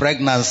the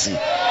pregnancy.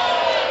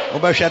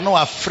 But you know,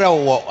 a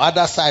friend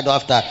other side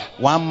after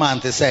 1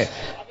 month, they say,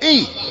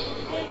 hey,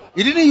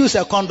 you didn't use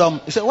a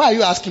condom. He said, why are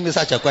you asking me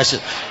such a question?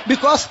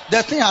 Because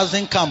the thing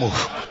hasn't come.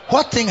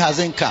 What thing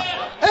hasn't come?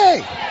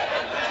 Hey,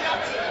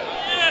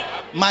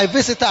 my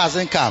visitor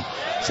hasn't come.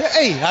 Say,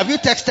 hey, have you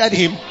texted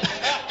him?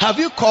 Have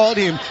you called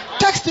him?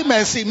 Text him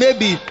and see.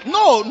 Maybe.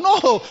 No,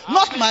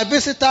 not my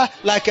visitor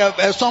like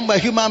some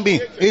human being.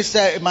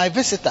 It's my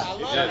visitor.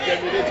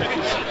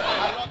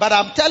 But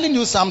I'm telling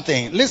you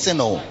something. Listen,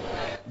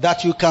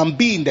 that you can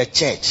be in the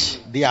church.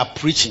 They are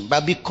preaching.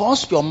 But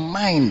because your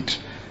mind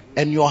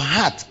and your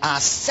heart are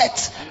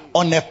set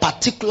on a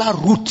particular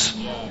route,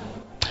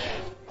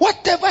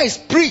 whatever is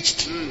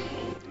preached,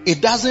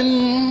 it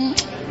doesn't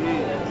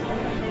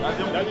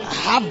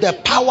have the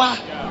power.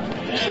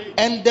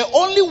 And the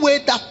only way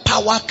that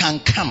power can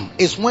come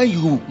is when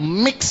you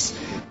mix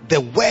the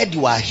word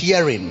you are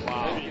hearing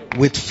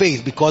with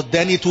faith, because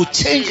then it will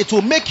change, it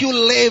will make you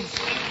live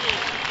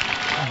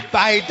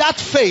by that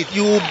faith.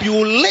 You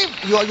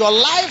live, your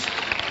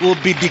life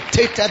will be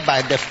dictated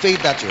by the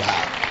faith that you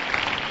have.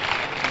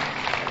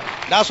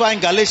 That's why in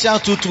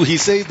Galatians 2:2 he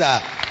says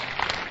that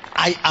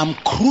I am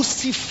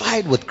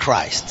crucified with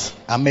Christ.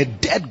 I'm a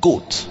dead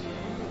goat.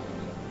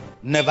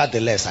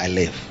 Nevertheless I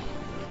live.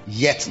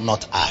 Yet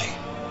not I.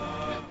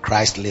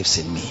 Christ lives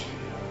in me.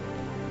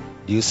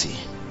 Do you see?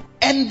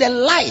 And the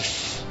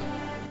life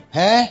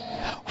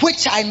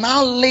which I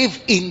now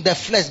live in the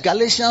flesh.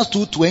 Galatians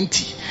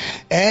 2:20.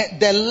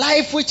 The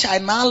life which I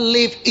now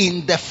live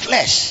in the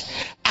flesh,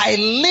 I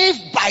live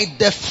by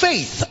the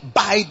faith,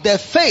 by the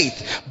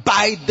faith,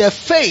 by the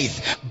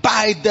faith,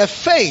 by the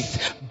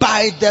faith,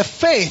 by the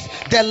faith.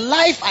 The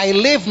life I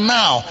live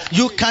now,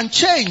 you can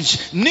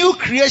change. New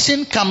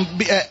creation can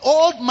be,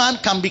 old man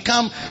can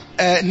become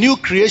new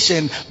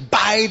creation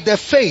by the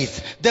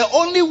faith. The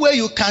only way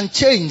you can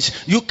change,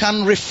 you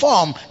can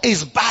reform,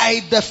 is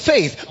by the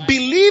faith.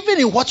 Believing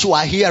in what you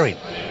are hearing.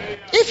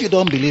 If you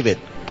don't believe it,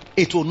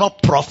 it will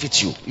not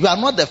profit you. You are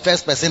not the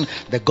first person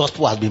the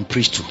gospel has been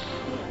preached to.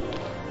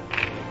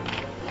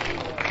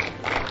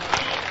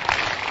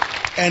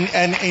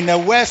 And in a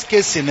worst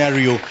case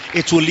scenario,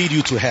 it will lead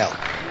you to hell.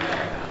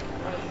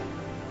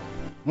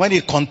 When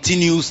it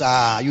continues,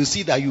 you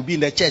see that you'll be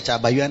in the church,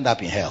 but you end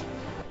up in hell.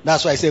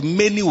 That's why I say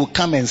many will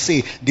come and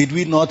say, did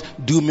we not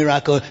do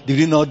miracle? Did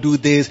we not do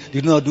this?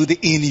 Did we not do this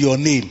in your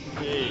name?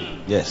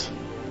 Yes.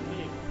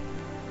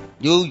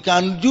 You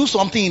can do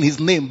something in his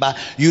name, but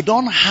you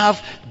don't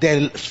have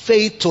the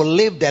faith to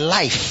live the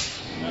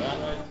life.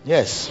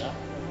 Yes.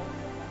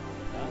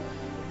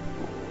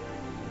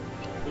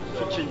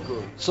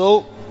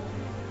 So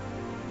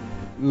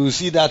you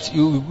see that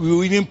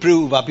you even pray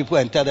over people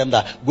and tell them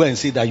that go and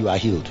see that you are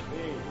healed.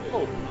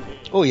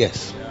 Oh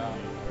yes.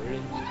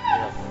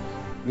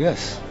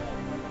 Yes.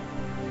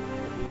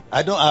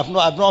 I've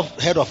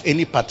not heard of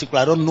any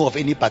particular, I don't know of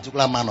any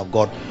particular man of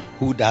God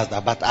who does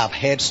that, but I've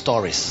heard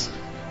stories.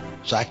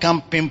 So I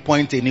can't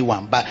pinpoint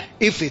anyone. But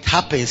if it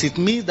happens, it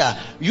means that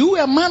you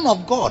are a man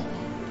of God.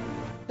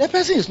 The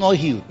person is not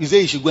healed. You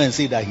say you should go and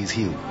say that he's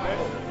healed.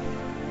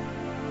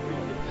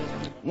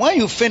 When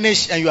you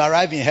finish and you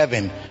arrive in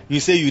heaven, you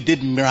say you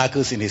did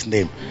miracles in his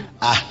name.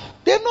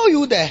 They know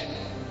you there.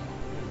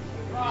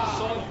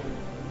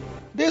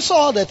 They saw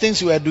all the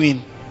things you were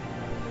doing.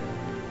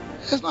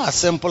 It's not as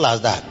simple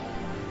as that.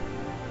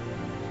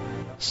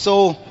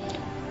 So,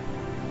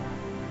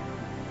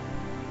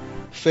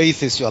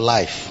 faith is your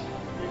life.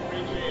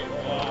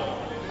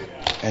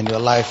 And your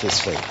life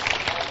is faith.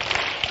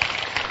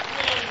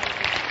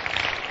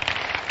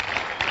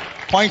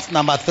 Point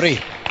number 3.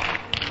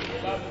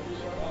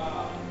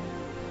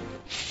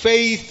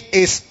 Faith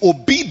is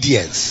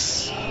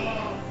obedience.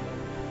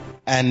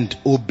 And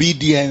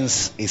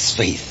obedience is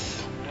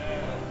faith.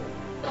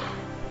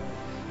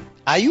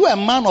 Are you a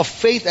man of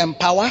faith and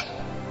power?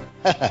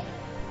 Are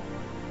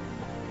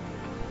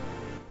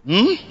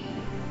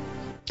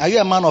you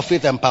a man of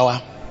faith and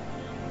power?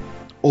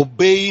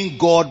 Obeying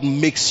God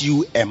makes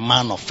you a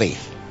man of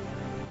faith.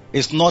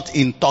 It's not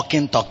in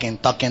talking.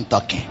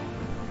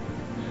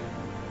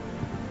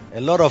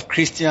 A lot of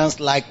Christians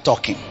like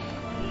talking.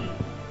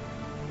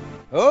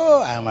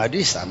 Oh, I'm a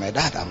this, I'm a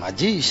that, I'm a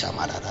this, I'm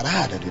a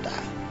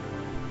that.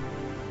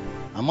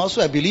 I'm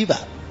also a believer.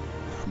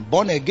 I'm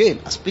born again.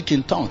 I speak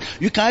in tongues.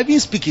 You can even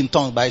speak in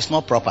tongues, but it's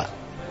not proper.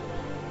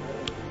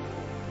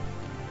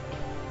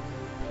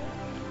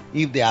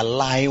 If they are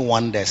lying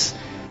wonders,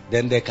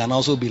 then there can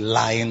also be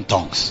lying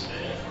tongues.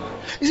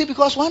 You see,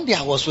 because one day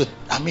I was with,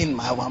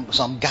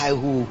 some guy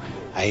who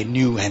I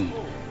knew, and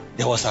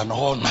there was an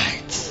all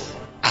night.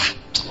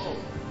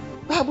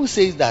 Bible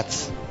says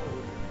that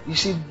you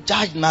should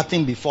judge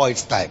nothing before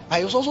its time.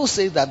 I also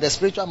says that the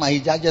spiritual man, he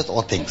judges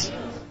all things.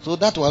 So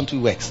that one too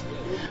works.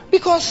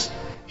 Because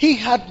he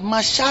had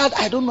marshaled,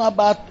 I don't know,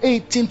 about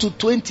 18 to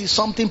 20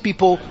 something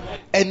people,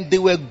 and they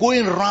were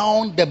going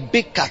around the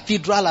big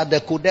cathedral at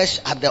the Kodesh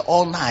at the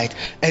all night.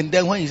 And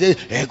then when he says,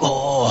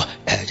 ego,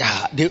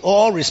 ega, they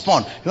all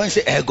respond. When he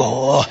says,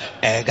 ego,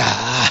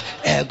 ega,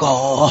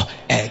 ego,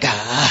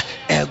 ega,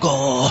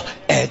 ego,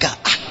 ega.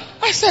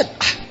 I said,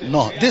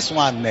 no, this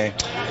one,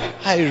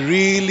 I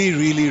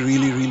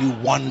really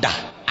wonder.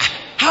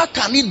 How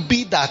can it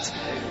be that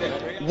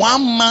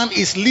one man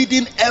is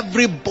leading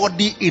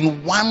everybody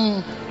in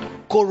one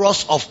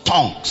chorus of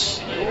tongues?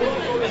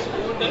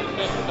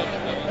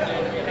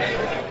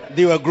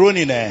 They were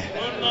groaning,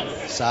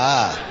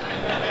 sir.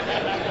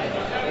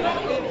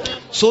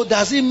 So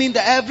does it mean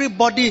that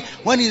everybody,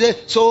 when he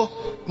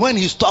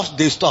stops,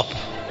 they stop?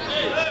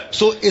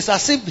 So it's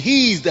as if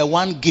he is the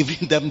one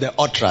giving them the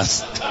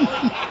utterance.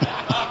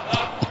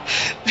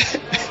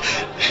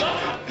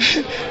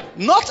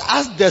 Not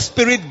as the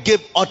Spirit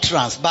gave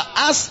utterance, but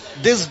as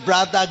this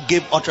brother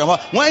gave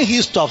utterance. When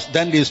he stops,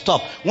 then they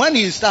stop. When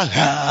he starts,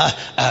 I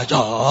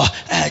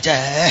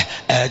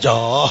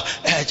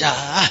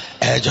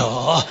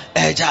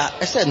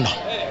said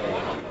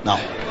no.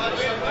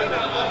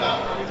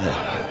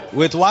 Yeah.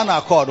 With one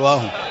accord.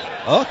 Well,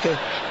 okay,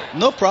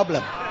 no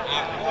problem.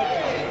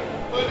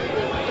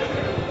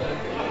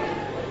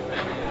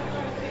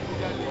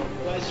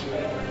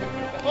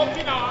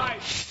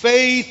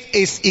 Faith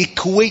is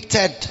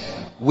equated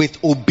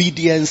with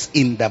obedience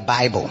in the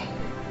Bible.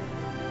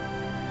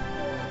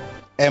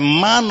 A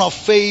man of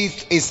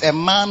faith is a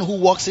man who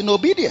walks in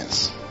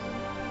obedience.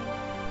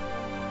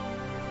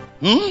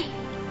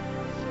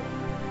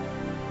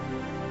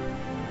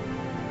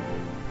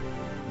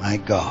 My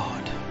God.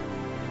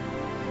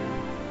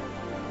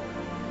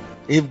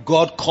 If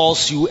God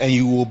calls you and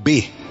you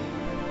obey,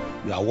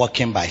 you are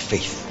walking by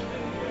faith.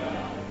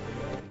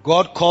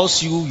 God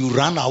calls you, you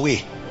run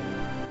away.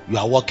 You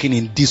are walking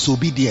in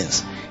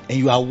disobedience and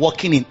you are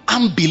walking in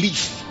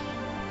unbelief.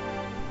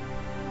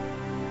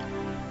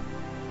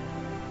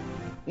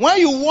 When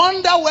you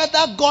wonder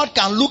whether God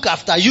can look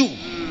after you,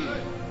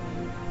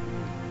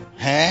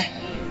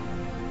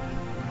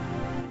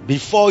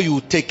 before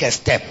you take a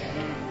step,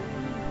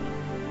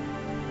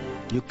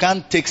 you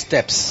can't take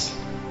steps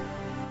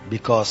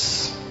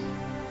because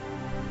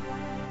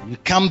you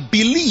can't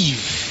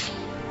believe.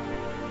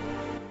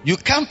 You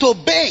can't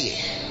obey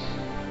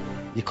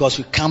because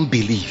you can't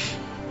believe.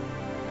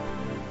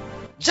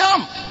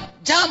 Jump.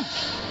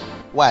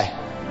 Why?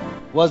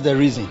 What's the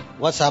reason?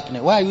 What's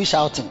happening? Why are you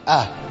shouting?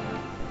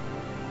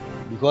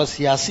 Because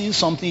he has seen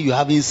something you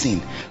haven't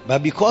seen.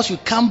 But because you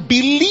can't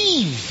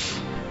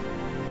believe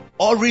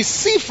or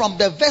receive from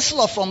the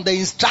vessel or from the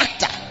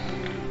instructor,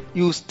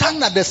 you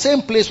stand at the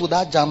same place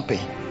without jumping.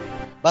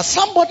 But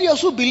somebody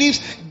else who believes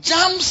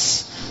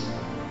jumps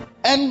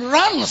and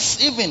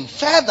runs even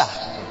further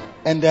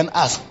and then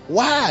asks,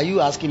 why are you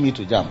asking me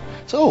to jump?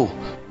 So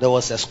there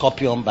was a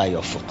scorpion by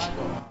your foot.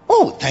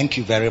 Oh, thank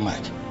you very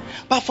much.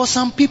 But for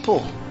some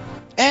people,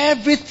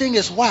 everything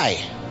is why.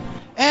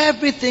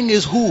 Everything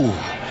is who.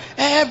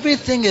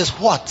 Everything is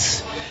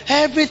what.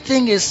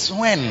 Everything is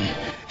when.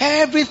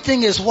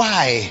 Everything is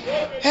why.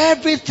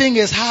 Everything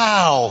is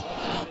how.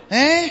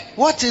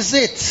 What is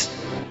it?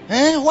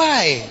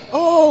 Why?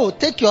 Oh,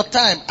 take your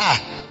time.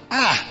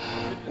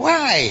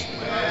 Why?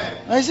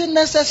 Is it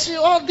necessary?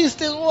 All these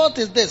things. What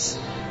is this?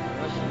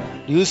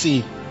 You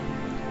see?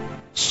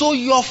 So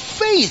your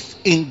faith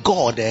in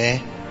God,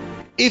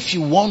 if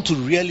you want to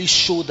really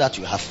show that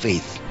you have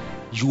faith,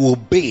 you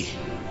obey.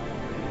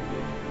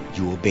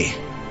 You obey.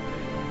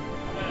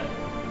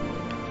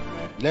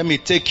 Let me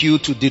take you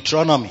to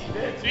Deuteronomy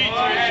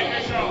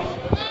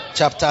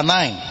chapter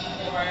 9.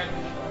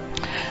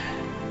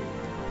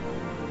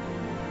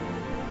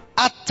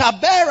 At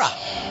Taberah,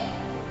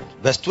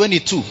 verse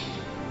 22,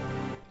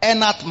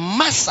 and at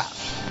Massa,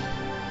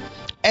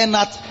 and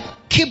at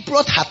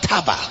Kibroth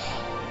Hattava,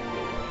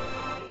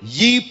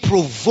 ye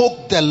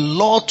provoked the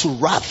Lord to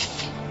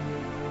wrath.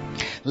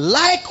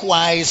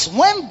 Likewise,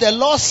 when the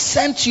Lord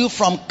sent you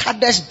from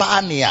Kadesh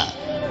Barnea,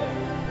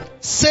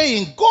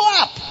 saying, go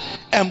up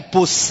and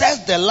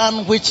possess the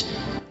land which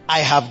I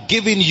have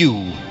given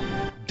you,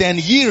 then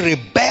ye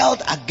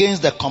rebelled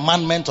against the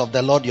commandment of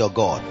the Lord your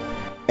God,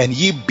 and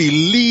ye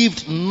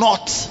believed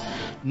not,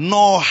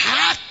 nor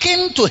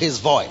hearkened to his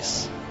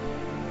voice.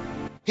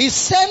 He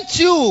sent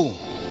you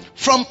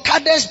from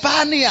Kadesh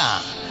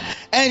Barnea,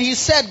 and he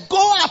said,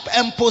 go up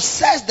and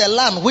possess the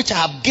land which I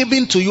have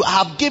given to you.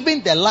 I have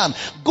given the land.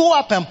 Go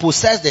up and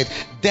possess it.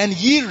 Then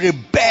ye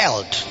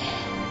rebelled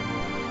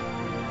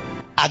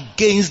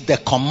against the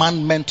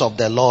commandment of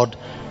the Lord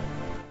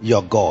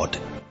your God,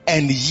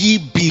 and ye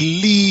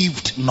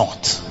believed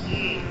not.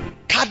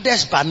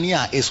 Kadesh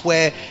Barnea is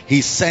where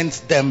he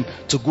sent them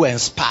to go and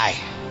spy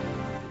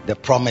the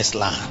promised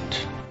land.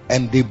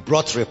 And they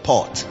brought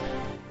report.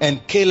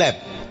 And Caleb,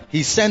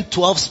 he sent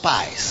 12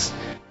 spies.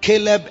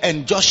 Caleb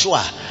and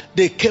Joshua,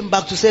 they came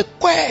back to say,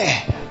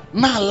 where?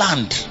 Na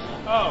land.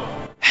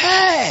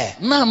 Hey,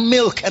 now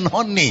milk and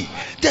honey.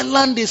 The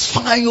land is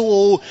fine,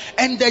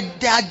 and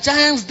there are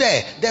giants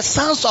there, the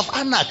sons of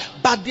Anak,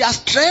 but their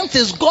strength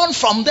is gone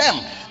from them.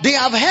 They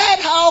have heard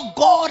how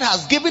God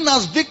has given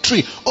us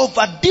victory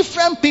over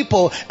different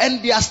people,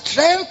 and their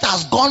strength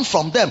has gone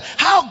from them.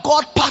 How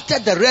God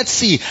parted the Red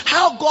Sea,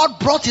 how God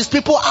brought his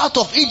people out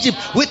of Egypt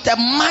with a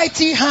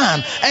mighty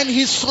hand, and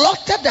he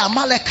slaughtered the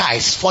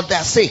Amalekites for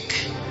their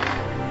sake.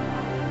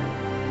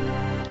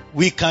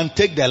 We can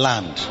take the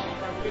land.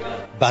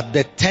 But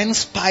the 10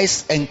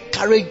 spies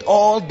encouraged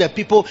all the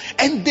people,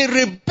 and they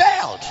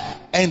rebelled,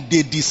 and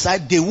they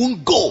decided they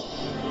won't go.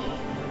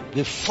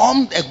 They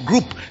formed a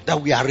group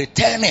that we are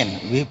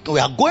returning. We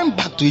are going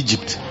back to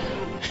Egypt.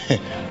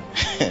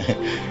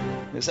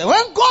 They say,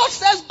 when God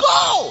says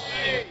go,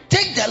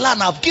 take the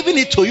land, I've given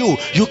it to you,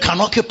 you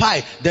can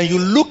occupy. Then you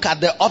look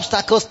at the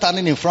obstacles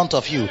standing in front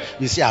of you.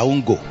 You say, I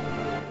won't go.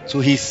 So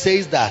he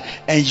says that,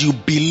 and you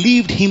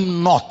believed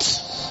him not.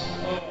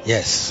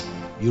 Yes,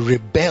 you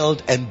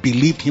rebelled and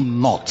believed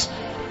him not.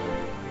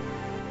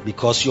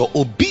 Because your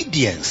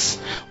obedience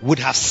would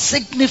have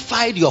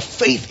signified your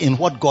faith in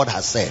what God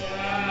has said.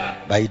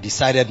 But you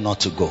decided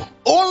not to go.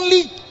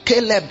 Only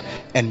Caleb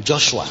and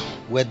Joshua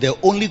were the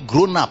only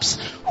grown-ups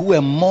who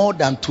were more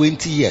than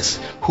 20 years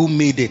who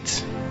made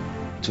it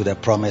to the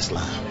promised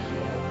land.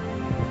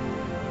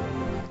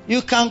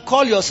 You can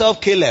call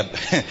yourself Caleb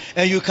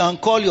and you can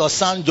call your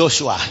son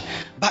Joshua.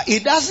 But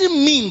it doesn't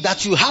mean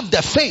that you have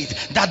the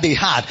faith that they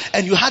had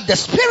and you had the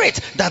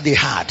spirit that they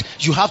had.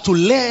 You have to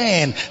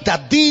learn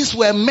that these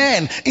were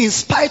men, in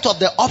spite of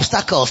the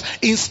obstacles,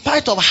 in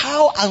spite of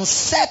how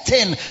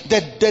uncertain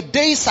the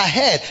days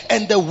ahead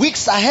and the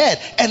weeks ahead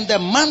and the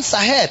months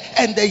ahead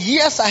and the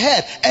years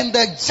ahead and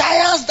the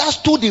giants that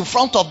stood in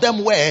front of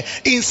them were,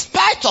 in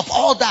spite of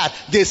all that,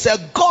 they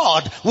said,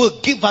 God will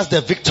give us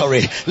the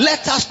victory.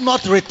 Let us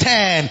not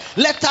return.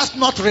 Let us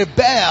not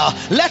rebel.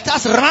 Let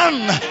us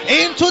run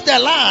into the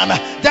land.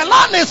 The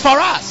land is for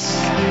us.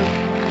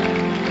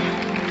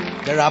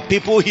 There are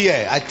people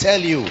here, I tell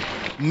you,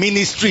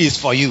 ministry is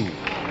for you.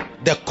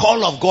 The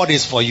call of God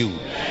is for you.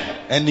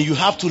 And you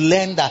have to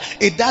learn that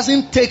it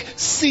doesn't take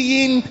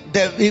seeing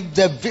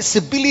the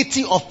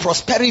visibility of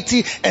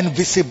prosperity and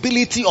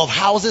visibility of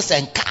houses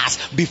and cars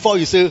before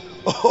you say,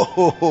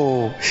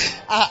 oh.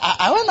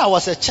 When I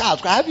was a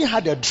child, I haven't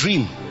had a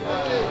dream.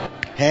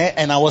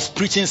 And I was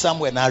preaching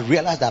somewhere and I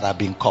realized that I've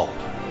been called.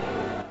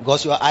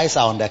 Because your eyes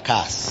are on the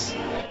cars.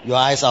 Your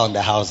eyes are on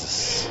the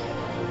houses.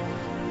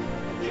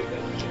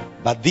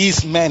 But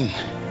these men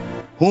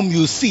whom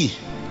you see,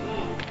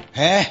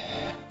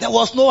 there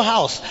was no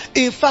house.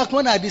 In fact,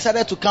 when I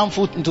decided to come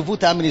into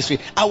full-time ministry,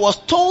 I was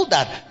told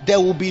that there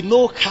will be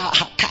no car.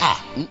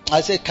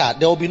 I said car.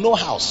 There will be no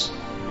house.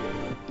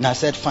 And I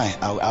said, fine,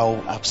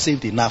 I've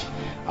saved enough.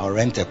 I'll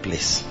rent a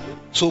place.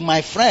 So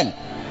my friend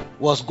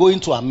was going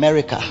to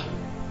America.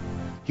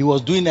 He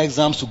was doing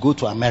exams to go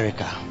to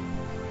America.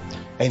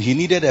 And he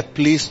needed a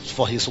place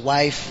for his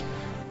wife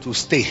to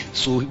stay.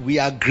 So we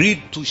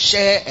agreed to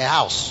share a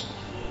house.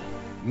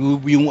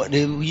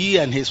 He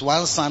and his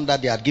one son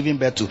that they had given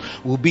birth to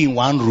will be in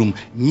one room.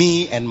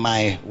 Me and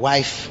my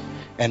wife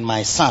and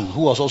my son,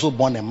 who was also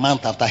born a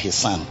month after his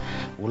son,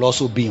 will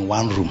also be in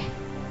one room.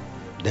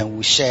 Then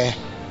we share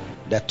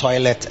the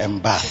toilet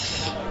and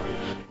bath.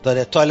 So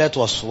the toilet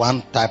was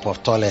one type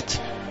of toilet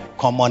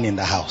common in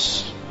the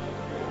house,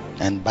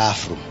 and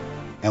bathroom,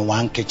 and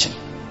one kitchen,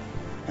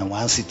 and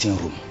one sitting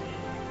room.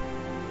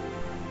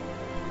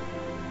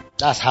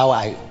 That's how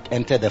I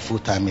entered the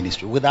full-time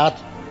ministry, without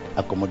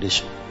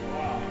accommodation.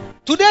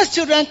 Today's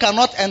children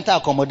cannot enter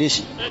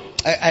accommodation.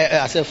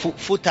 I said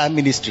full-time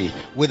ministry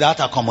without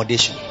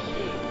accommodation.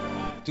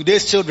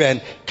 Today's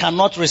children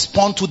cannot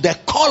respond to the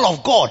call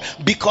of God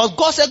because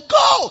God said,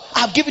 go,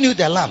 I've given you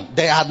the land.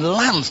 There are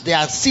lands, there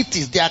are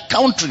cities, there are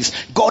countries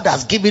God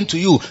has given to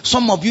you.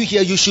 Some of you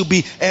here, you should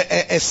be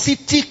a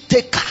city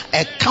taker,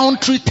 a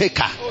country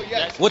taker.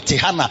 What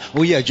Tihana,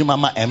 we are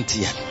Jumama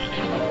MTN.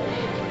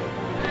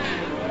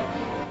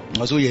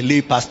 Also, you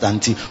lay pastor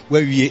until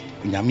where we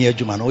Yamia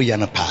Juman or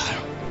Yanapa.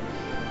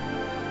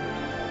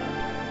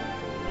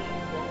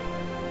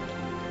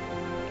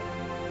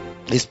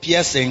 It's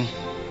piercing.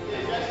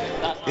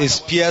 It's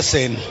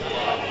piercing.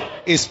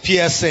 It's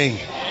piercing.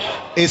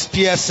 It's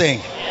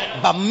piercing.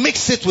 But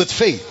mix it with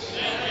faith.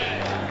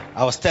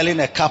 I was telling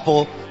a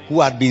couple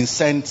who had been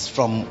sent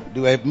from,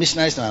 they were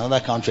missionaries in another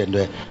country,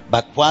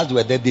 but while they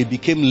were there, they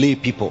became lay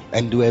people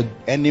and they were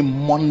earning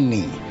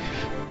money.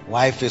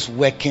 Wife is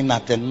working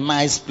at a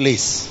nice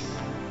place.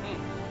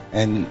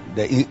 And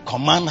the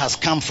command has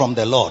come from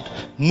the Lord.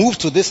 Move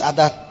to this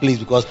other place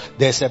because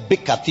there's a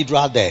big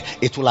cathedral there.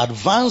 It will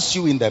advance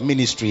you in the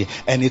ministry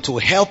and it will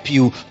help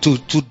you to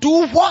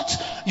do what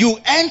you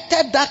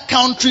entered that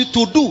country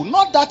to do.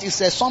 Not that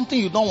it's something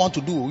you don't want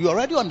to do. You're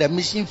already on the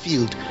mission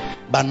field.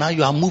 But now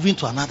you are moving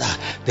to another.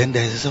 Then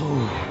there's,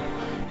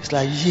 it's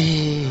like,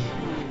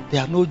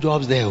 there are no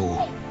jobs there.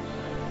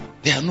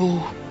 There are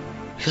no,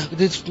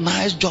 this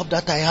nice job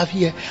that I have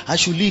here, I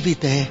should leave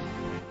it there.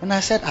 And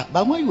I said,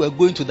 but when you were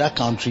going to that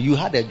country, you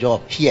had a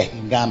job here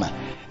in Ghana.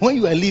 When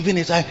you were leaving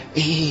it,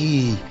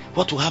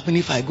 what will happen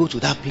if I go to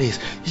that place?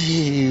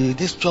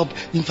 This job,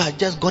 if I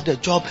just got a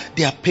job,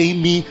 they are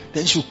paying me,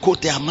 then you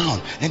quote the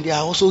amount. And they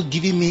are also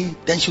giving me,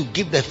 then you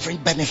give the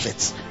fringe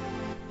benefits.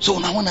 So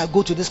now when I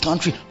go to this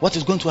country, what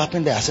is going to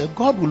happen there? I said,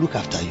 God will look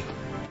after you.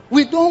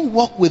 We don't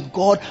walk with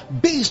God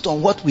based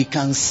on what we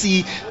can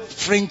see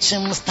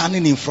fringeing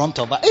standing in front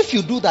of us. If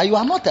you do that, you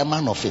are not a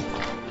man of faith.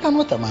 You are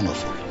not a man of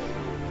faith.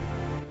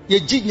 The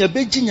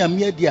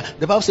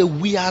Bible says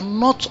we are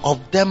not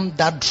of them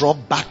that draw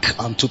back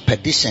unto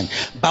perdition,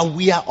 but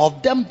we are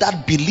of them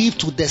that believe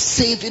to the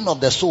saving of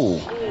the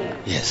soul.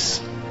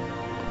 Yes.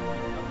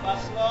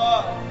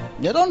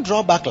 You don't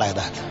draw back like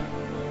that.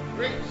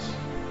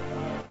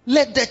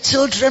 Let the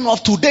children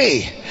of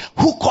today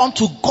who come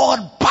to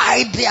God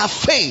by their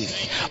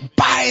faith.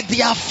 By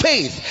their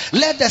faith.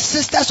 Let the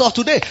sisters of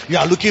today, you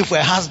are looking for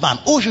a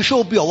husband. Oh, you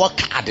should be a work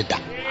card.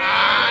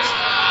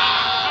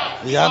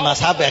 You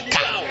must have a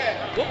car.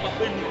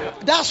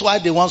 That's why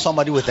they want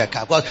somebody with a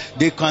car, because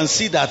they can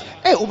see that,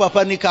 hey,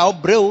 when you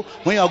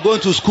are going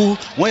to school,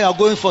 when you are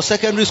going for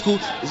secondary school,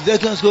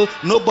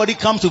 nobody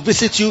comes to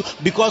visit you,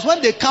 because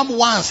when they come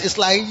once, it's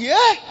like,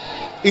 yeah,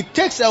 it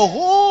takes a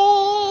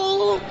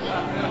whole.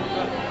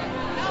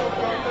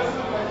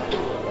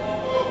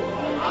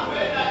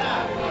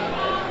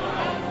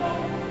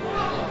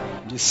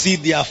 You see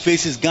their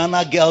faces,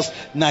 Ghana girls,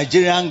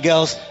 Nigerian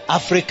girls,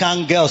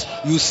 African girls.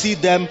 You see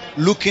them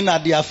looking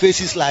at their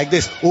faces like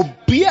this. Oh,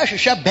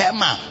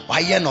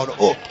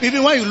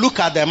 even when you look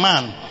at the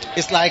man,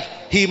 it's like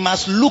he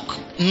must look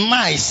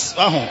nice.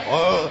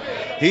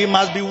 He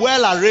must be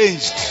well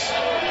arranged,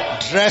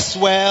 dress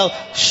well,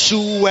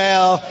 shoe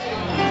well,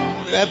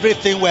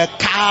 everything well,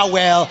 car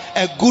well,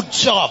 a good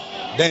job.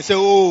 Then say,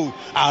 oh,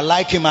 I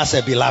like him as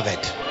a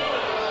beloved.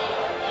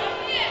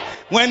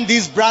 When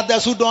these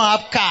brothers who don't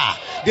have car,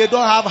 they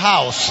don't have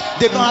house,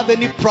 they don't have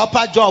any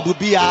proper job, will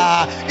be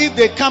if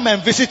they come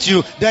and visit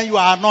you, then you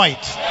are annoyed.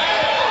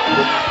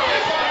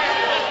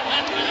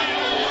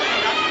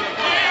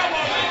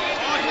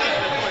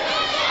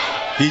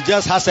 He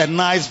just has a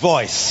nice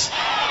voice.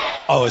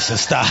 Oh,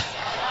 sister,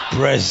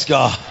 praise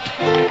God.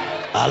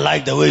 I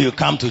like the way you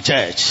come to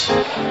church.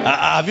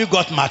 Have you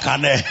got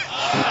makane?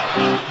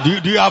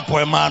 Do you have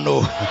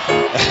poemano?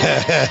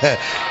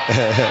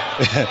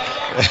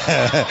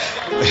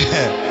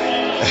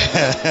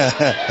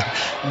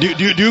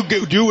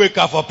 do you wake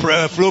up for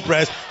prayer, flow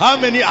prayers? How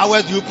many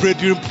hours do you pray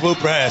during flow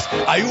prayers?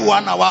 Are you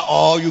 1 hour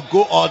or you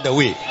go all the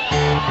way?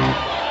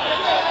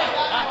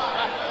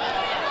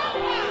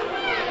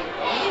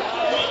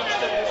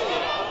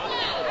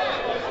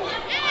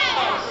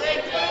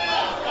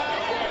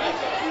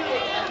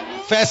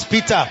 First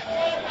Peter.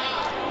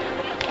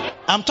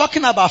 I'm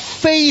talking about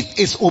faith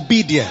is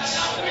obedience.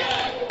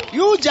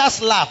 You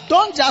just laugh.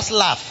 Don't just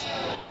laugh.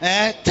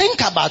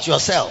 Think about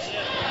yourself.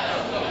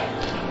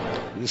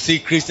 You see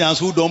Christians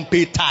who don't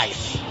pay tithe.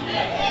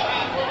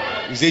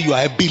 You say you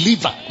are a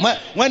believer.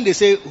 When they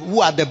say who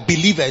are the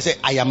believers, they say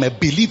I am a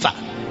believer.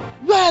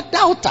 You are a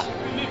doubter.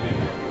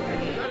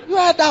 You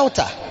are a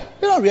doubter.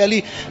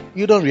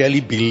 You don't really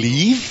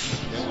believe.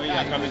 When you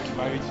are coming to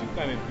marriage, you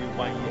come and pay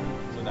 1 year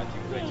so that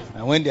you register.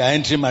 And when they are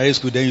entering marriage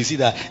school, then you see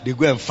that they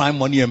go and find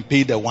money and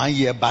pay the 1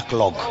 year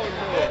backlog.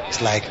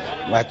 It's like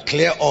we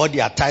clear all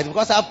their tithe,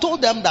 because I've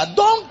told them that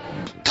don't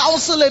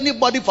counsel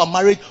anybody for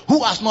marriage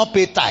who has not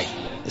paid tithe.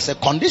 It's a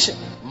condition.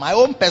 My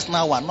own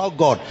personal one, not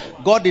God.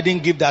 God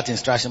didn't give that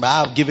instruction, but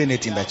I have given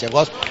it in the church.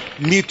 Because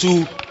me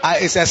too,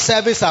 it's a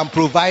service I'm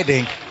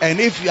providing, and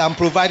if I'm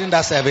providing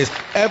that service,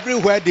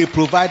 everywhere they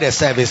provide a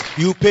service,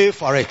 you pay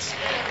for it,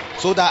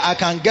 so that I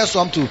can get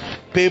some to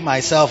pay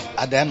myself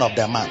at the end of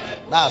the month.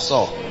 That's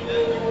all.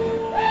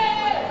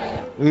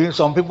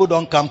 Some people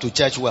don't come to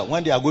church well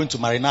when they are going to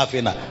Marina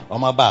Fena or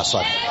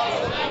Mabaswa.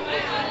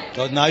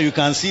 Because now you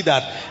can see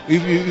that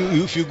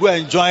if you go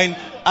and join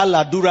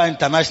Aladura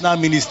International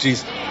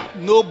Ministries,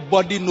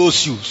 nobody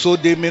knows you, so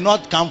they may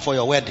not come for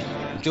your wedding.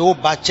 The whole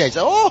bad church.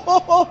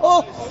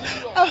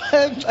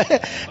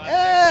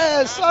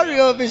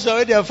 Sorry,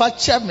 Bishop.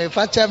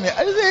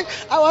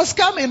 I was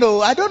coming.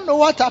 I don't know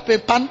what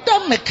happened.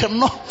 Pandemic.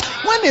 No.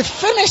 When it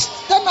finished,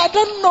 then I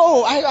don't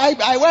know.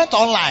 I went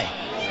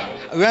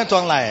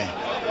online.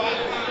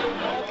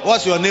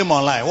 What's your name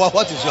online?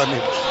 What is your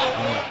name?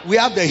 We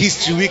have the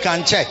history. We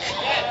can check.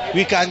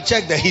 We can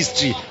check the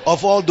history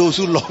of all those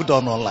who logged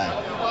on online.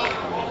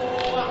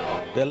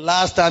 The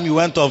last time you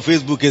went on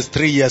Facebook is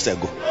 3 years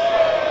ago.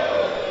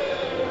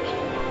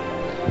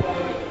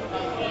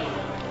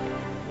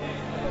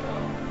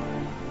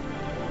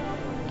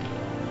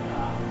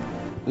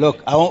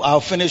 Look,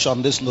 I'll finish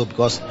on this note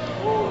because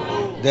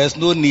there's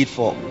no need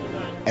for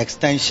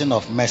extension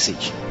of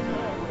message.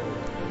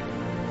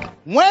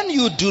 When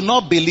you do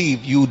not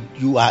believe,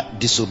 you are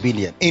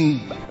disobedient. In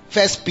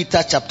 1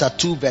 Peter chapter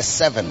 2 verse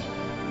 7.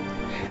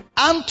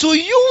 And to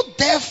you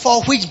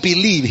therefore which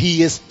believe,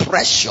 he is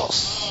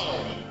precious.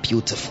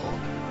 Beautiful.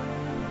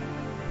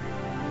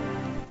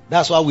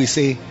 That's why we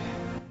say,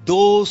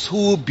 those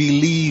who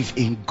believe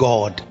in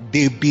God,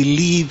 they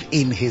believe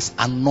in his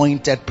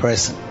anointed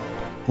person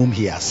whom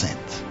he has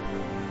sent.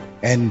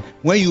 And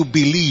when you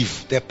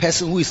believe, the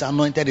person who is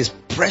anointed is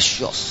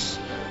precious.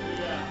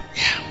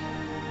 Yeah.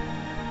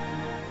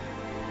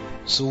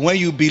 So when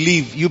you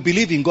believe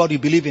in God, you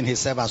believe in his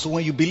servant. So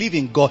when you believe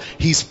in God,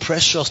 he's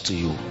precious to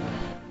you.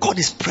 God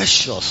is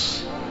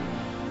precious.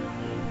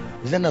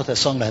 Is there not a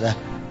song like that?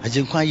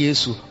 Ajinkwa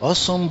Yesu,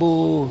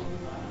 Osombo.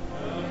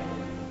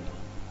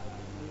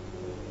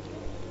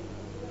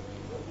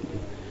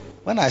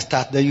 When I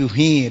start, then you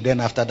hear,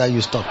 then after that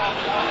you stop.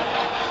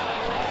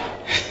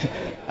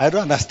 I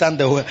don't understand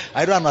the word.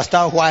 I don't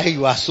understand why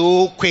you are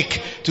so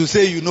quick to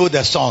say you know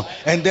the song,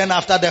 and then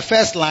after the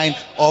first line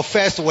or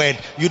first word,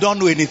 you don't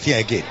know anything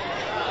again.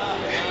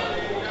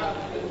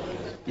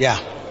 Yeah.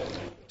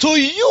 To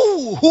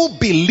you who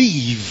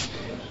believe,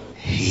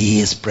 he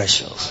is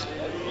precious.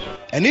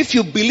 And if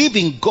you believe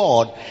in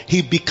God,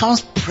 he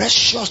becomes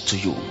precious to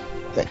you.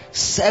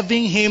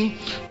 Serving him,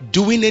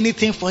 doing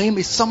anything for him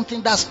is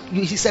something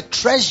he's a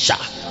treasure.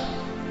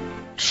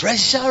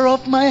 Treasure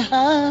of my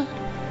heart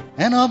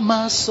and of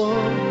my soul.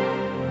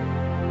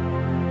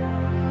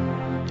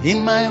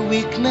 In my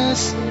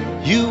weakness,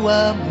 you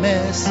are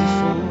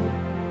merciful.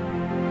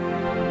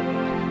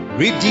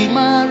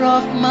 Redeemer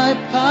of my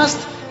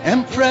past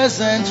and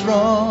present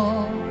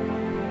wrong.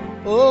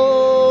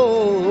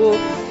 Oh,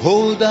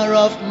 holder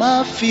of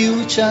my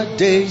future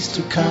days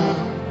to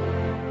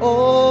come.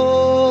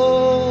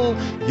 Oh,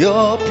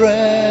 your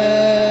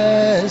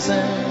presence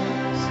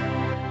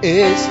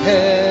is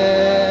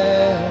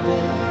heaven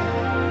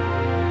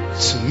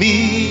to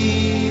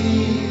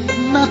me.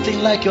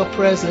 Nothing like your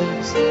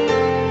presence.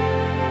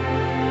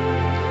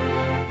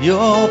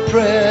 Your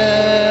presence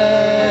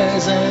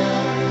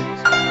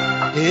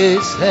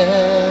is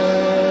heaven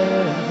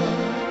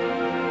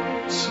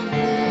to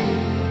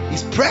me.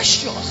 It's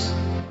precious.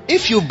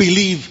 If you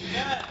believe,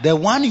 the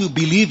one you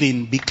believe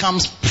in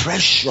becomes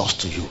precious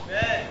to you.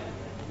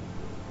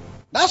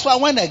 That's why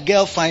when a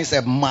girl finds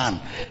a man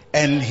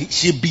and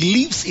she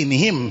believes in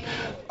him,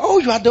 oh,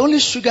 you are the only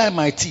sugar in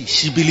my tea,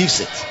 she believes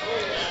it.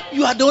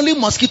 You are the only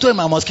mosquito in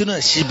my mosquito,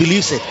 she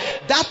believes it.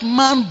 That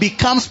man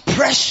becomes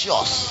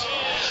precious.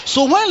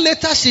 So when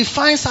later she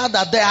finds out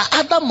that there are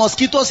other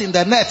mosquitoes in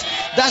the net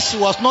that she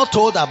was not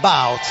told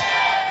about,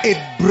 it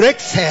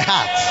breaks her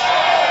heart.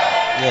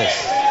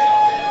 Yes.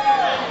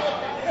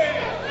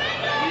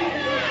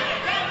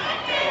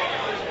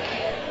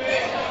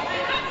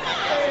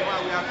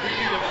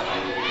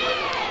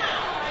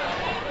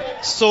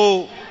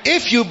 So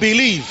if you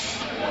believe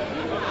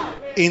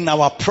in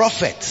our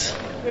prophet,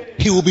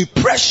 he will be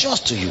precious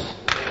to you.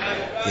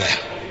 Yeah.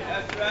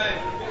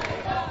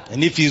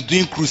 And if he's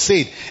doing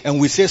crusade and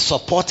we say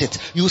support it,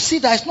 you see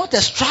that it's not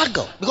a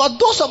struggle. Because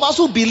those of us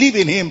who believe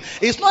in him,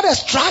 it's not a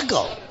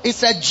struggle.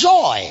 It's a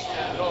joy.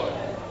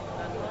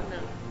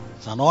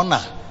 It's an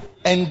honor.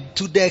 And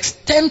to the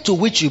extent to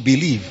which you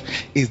believe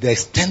is the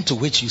extent to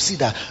which you see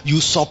that you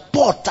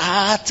support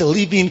that till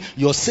even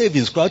your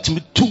savings. Crowd to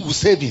me 2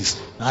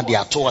 savings. And they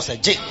are towards a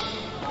J.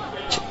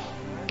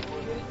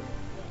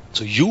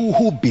 So you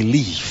who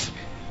believe,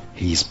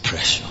 he is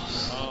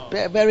precious.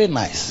 Very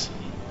nice.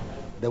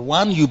 The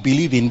one you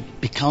believe in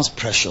becomes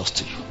precious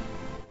to you.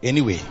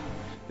 Anyway,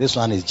 this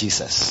one is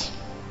Jesus.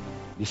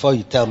 Before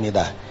you tell me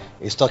that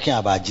it's talking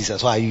about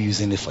Jesus, why are you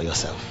using it for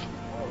yourself?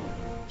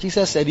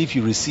 Jesus said, if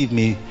you receive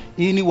me,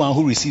 anyone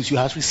who receives you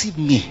has received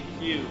me.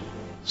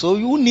 So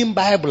you need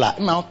Bible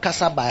now,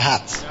 casa by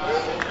heart.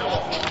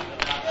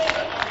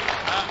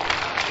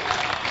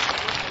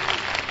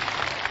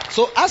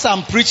 So as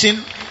I'm preaching,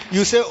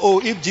 you say, oh,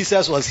 if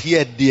Jesus was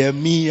here, dear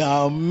me,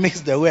 I'll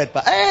mix the word.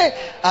 But hey,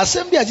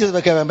 assembly Jesus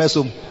became a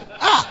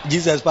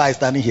Jesus is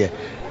standing here.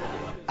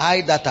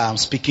 I that I am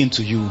speaking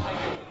to you,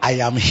 I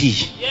am he.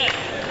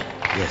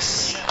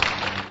 Yes.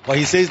 But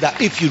he says that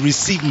if you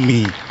receive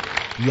me,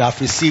 you have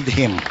received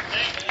him.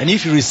 And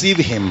if you receive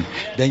him,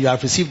 then you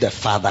have received the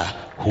Father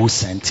who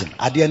sent him.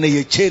 At the end of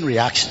your chain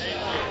reaction.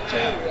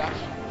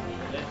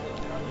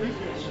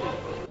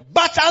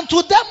 But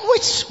unto them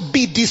which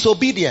be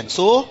disobedient.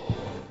 So,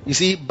 you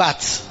see,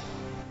 but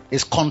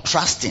is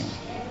contrasting.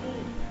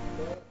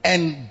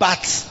 And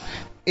but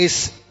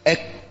is a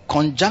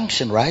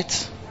conjunction,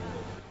 right?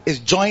 It's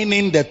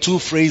joining the two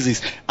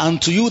phrases.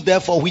 Unto you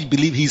therefore which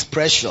believe, he is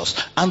precious.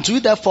 Unto you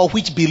therefore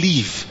which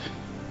believe.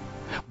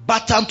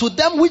 But unto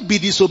them which be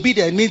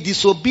disobedient. Means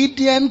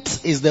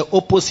disobedient is the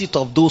opposite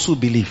of those who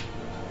believe.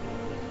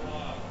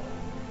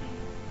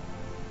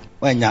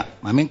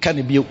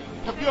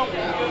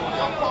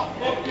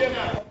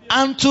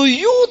 Unto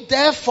you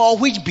therefore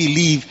which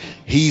believe,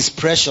 he is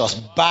precious.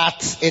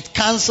 But it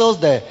cancels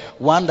the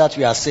one that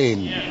we are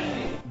saying.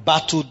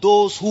 But to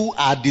those who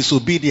are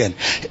disobedient.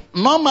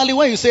 Normally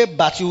when you say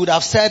but, you would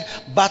have said,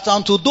 but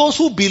unto those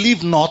who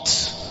believe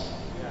not.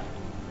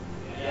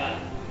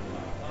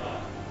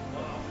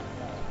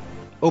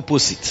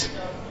 Opposite.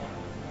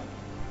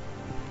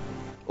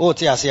 Oh,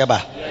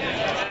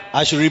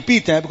 I should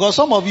repeat because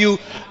some of you,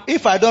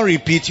 if I don't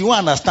repeat, you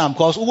won't understand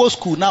because who was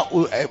school now?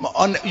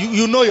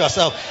 You know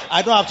yourself.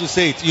 I don't have to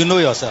say it. You know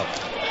yourself.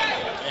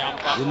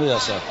 You know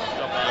yourself.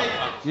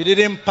 You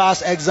didn't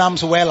pass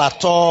exams well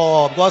at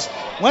all because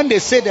when they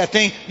say that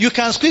thing, you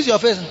can squeeze your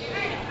face.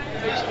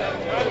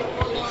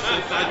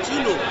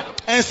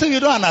 And still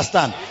you don't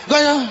understand.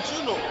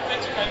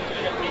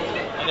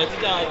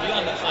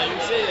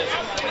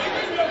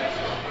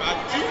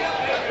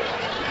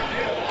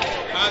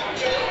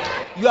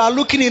 You are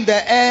looking in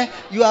the air,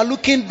 you are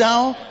looking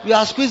down, you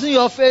are squeezing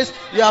your face,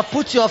 you are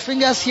put your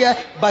fingers here,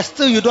 but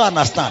still you don't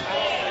understand.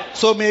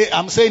 So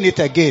I'm saying it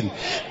again.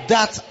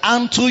 That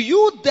unto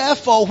you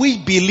therefore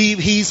which believe,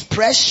 he is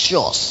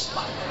precious.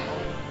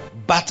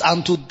 But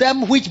unto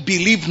them which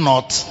believe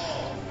not,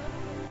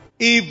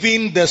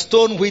 even the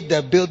stone which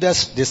the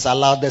builders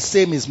disallowed, the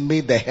same is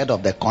made the head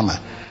of the corner.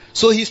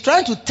 So he's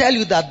trying to tell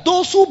you that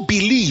those who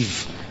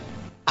believe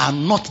are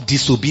not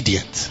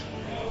disobedient.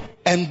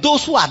 And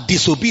those who are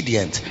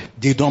disobedient,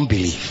 they don't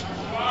believe.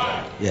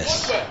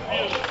 Yes.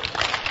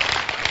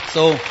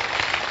 So,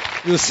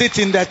 you sit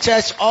in the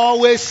church,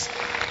 always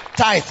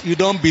tithe, you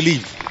don't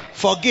believe.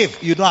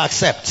 Forgive, you don't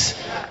accept.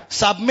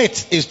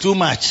 Submit is too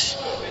much.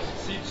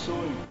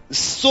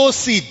 Sow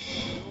seed,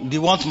 they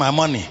want my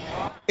money.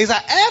 It's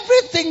that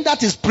everything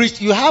that is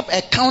preached, you have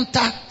a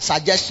counter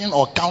suggestion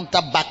or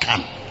counter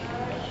backhand.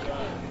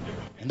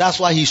 And that's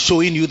why he's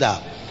showing you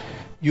that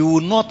you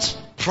will not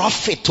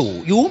profit.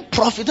 You won't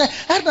profit.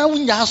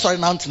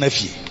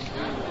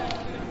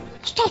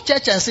 Stop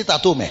church and sit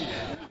at home.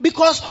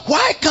 Because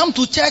why come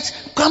to church?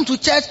 Come to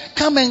church.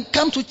 Come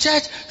to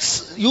church.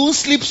 You won't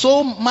sleep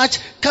so much.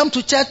 Come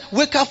to church.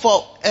 Wake up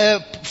for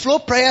flow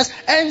prayers.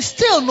 And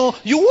still no,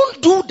 you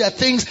won't do the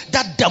things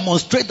that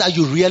demonstrate that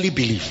you really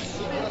believe.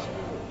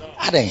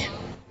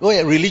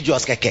 Oh,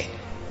 religious keke.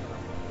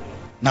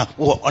 Now,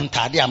 on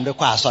Tadi, I'm the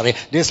choir. Sorry,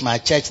 this is my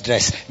church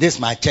dress. This is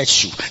my church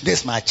shoe. This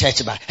is my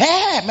church bag.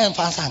 Hey, man,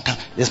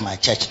 this is my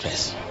church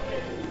dress.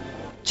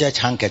 Church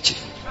handkerchief.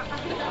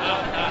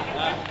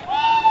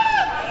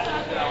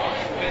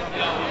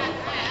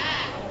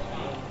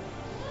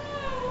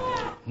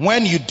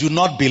 When you do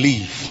not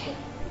believe,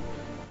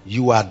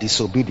 you are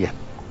disobedient.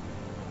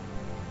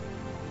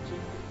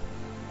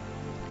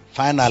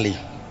 Finally,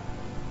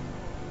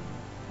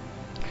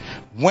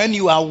 when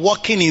you are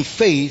walking in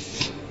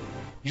faith,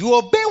 you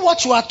obey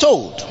what you are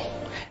told.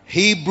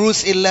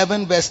 Hebrews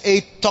 11 verse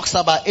 8 talks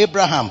about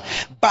Abraham.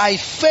 By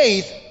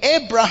faith,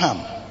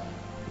 Abraham,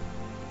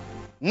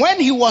 when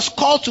he was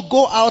called to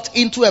go out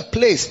into a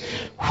place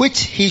which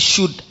he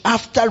should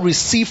after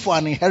receive for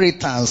an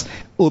inheritance,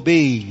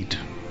 obeyed.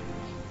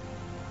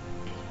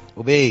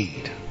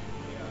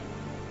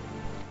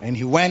 And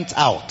he went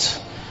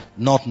out,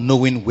 not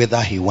knowing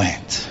whither he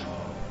went.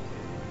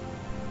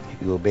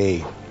 He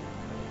obeyed.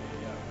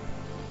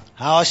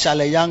 How shall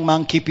a young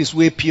man keep his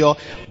way pure?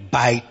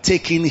 By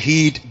taking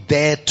heed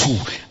thereto,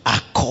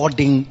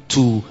 according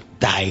to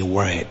thy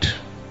word.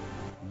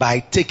 By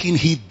taking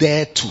heed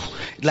thereto,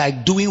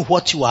 like doing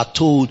what you are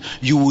told,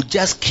 you will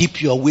just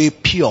keep your way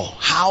pure.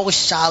 How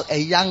shall a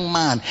young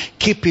man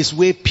keep his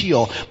way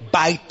pure?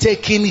 By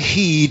taking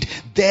heed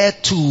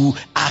thereto,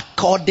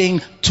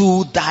 according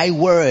to thy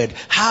word.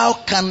 How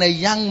can a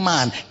young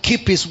man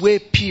keep his way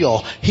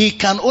pure? He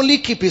can only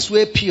keep his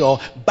way pure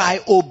by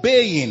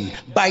obeying,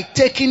 by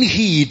taking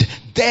heed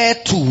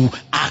thereto,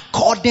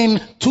 according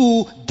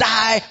to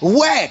thy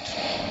word.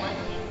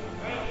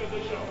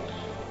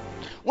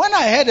 When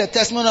I heard a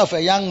testimony of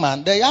a young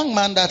man, the young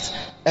man that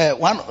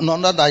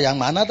another young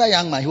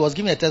man, he was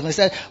giving a testimony. He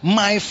said,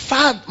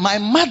 my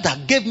mother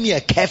gave me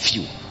a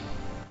curfew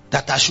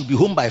that I should be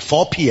home by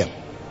 4 p.m.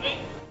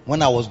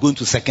 when I was going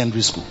to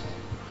secondary school.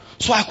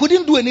 So I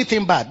couldn't do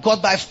anything bad, because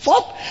by 4,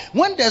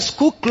 when the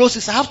school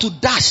closes, I have to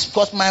dash,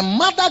 because my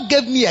mother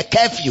gave me a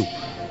curfew.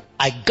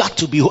 I got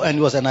to be home, and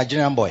he was a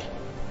Nigerian boy.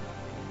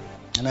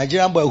 A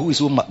Nigerian boy who is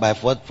home by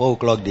 4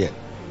 o'clock there.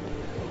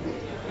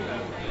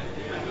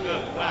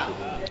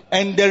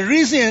 And the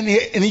reason,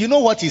 and you know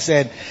what he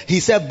said? He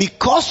said,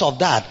 because of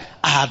that,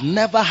 I had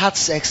never had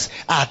sex,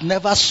 I had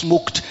never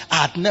smoked, I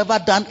had never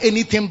done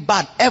anything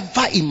bad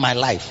ever in my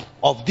life,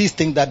 of these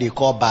things that they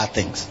call bad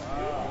things.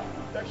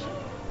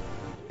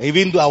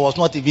 Even though I was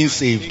not even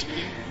saved.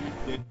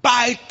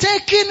 By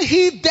taking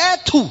heed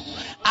thereto,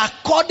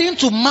 according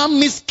to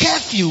mommy's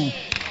curfew,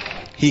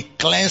 he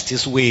cleansed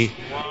his way,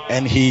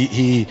 and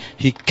he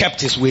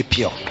kept his way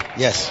pure.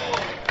 Yes.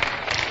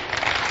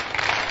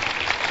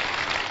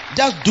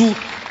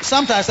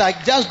 Sometimes I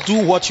just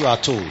do what you are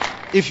told.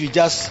 If you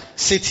just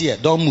sit here,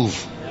 don't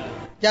move.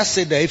 Just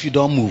sit there. If you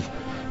don't move,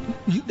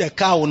 the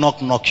car will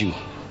not knock you.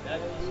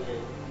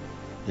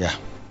 Yeah.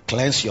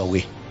 Cleanse your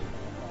way.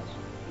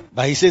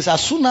 But he says,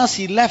 as soon as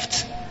he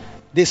left,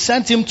 they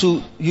sent him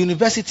to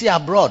university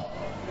abroad.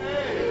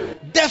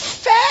 The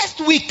first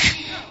week,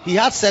 he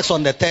had sex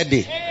on the 3rd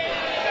day.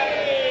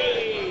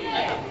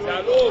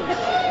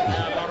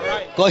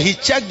 Because he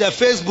checked the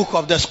Facebook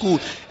of the school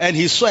and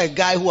he saw a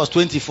guy who was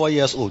 24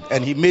 years old,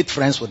 and he made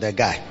friends with the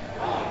guy.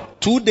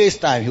 2 days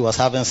time, he was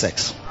having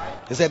sex.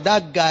 He said,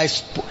 that guy,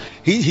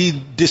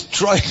 he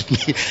destroyed me.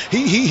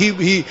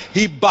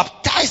 He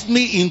baptized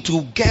me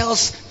into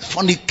girls,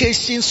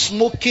 fornication,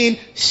 smoking,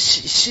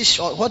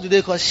 shisha, what do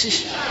they call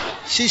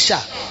shisha,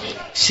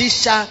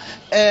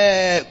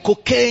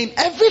 cocaine,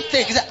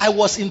 everything. He said, I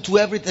was into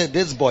everything.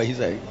 This boy, he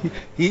said,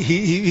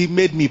 he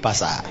made me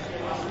pass out.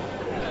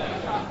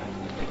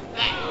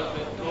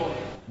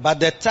 But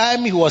the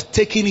time he was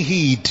taking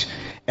heed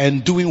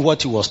and doing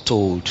what he was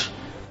told,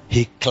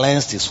 he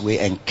cleansed his way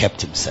and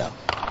kept himself.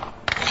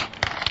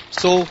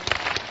 So,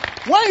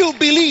 when you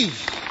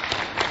believe,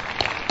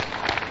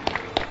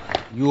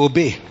 you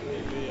obey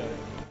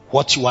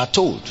what you are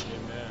told.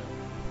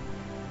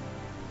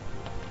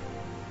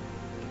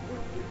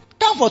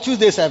 Come for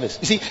Tuesday service.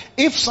 You see,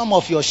 if some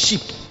of your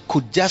sheep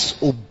could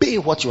just obey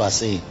what you are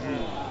saying.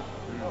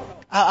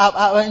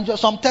 I enjoy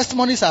some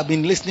testimonies I've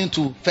been listening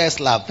to.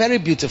 First Love, very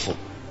beautiful.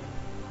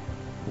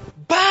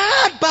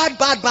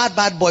 Bad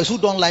bad boys who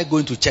don't like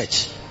going to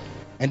church.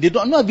 And they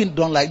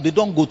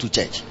don't go to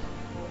church.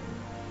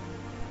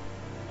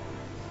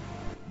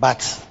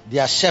 But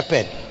their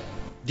shepherd,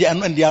 they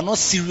are not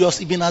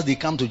serious even as they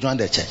come to join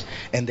the church.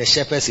 And the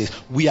shepherd says,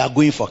 we are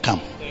going for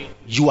camp.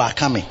 You are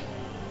coming.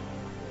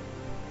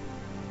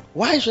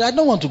 Why should I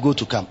don't want to go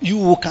to camp? You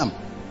will come.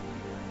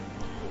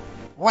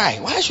 Why?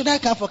 Why should I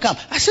come for camp?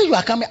 I say you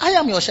are coming. I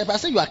am your shepherd. I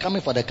say you are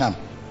coming for the camp.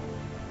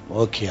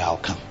 Okay, I'll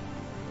come.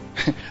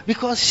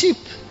 Because sheep,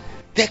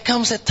 there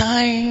comes a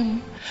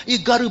time you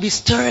got to be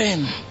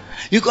stern.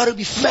 You got to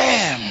be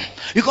firm.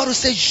 You got to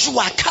say you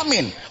are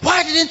coming.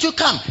 Why didn't you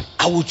come?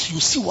 You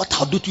see what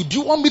I'll do to you. Do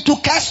you want me to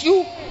curse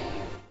you?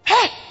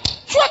 Hey,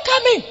 you are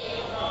coming.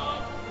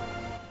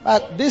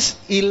 But this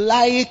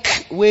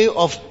Eliic way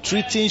of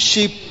treating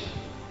sheep,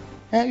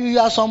 you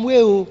are some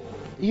way.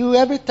 You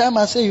every time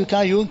I say you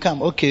can, you won't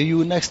come. Okay,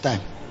 you next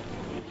time.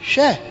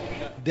 Sure.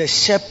 The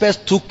shepherds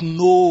took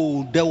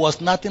no. There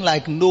was nothing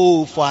like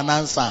no for an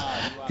answer.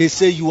 He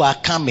said, you are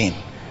coming.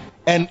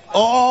 And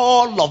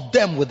all of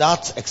them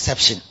without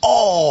exception,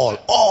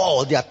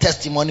 all their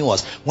testimony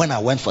was, when I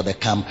went for the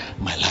camp,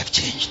 my life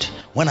changed.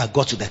 When I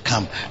got to the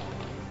camp,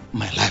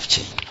 my life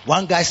changed.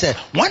 One guy said,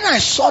 when I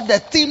saw the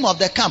theme of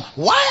the camp,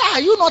 why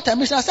are you not a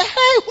missionary? I said,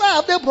 hey, where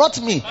have they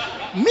brought me?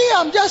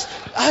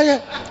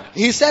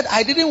 He said,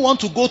 I didn't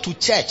want to go to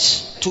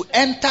church, to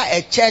enter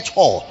a church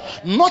hall,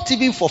 not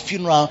even for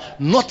funeral,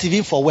 not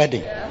even for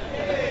wedding.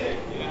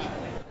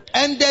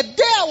 And the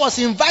day I was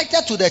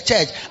invited to the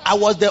church, I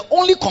was the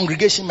only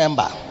congregation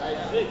member.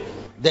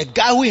 The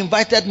guy who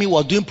invited me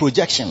was doing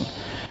projection.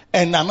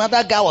 And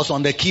another guy was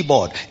on the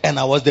keyboard. And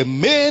I was the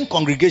main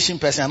congregation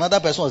person. Another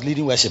person was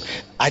leading worship.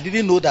 I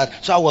didn't know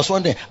that. So I was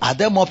wondering, are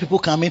there more people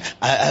coming?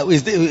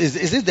 Is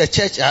this the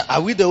church? Are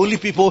we the only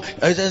people?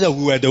 We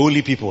were the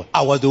only people.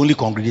 I was the only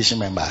congregation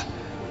member.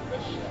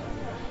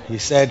 He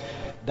said,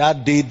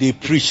 that day they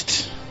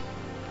preached.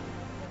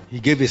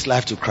 He gave his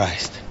life to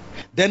Christ.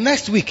 The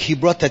next week, he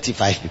brought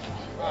 35 people.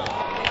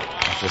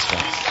 Of his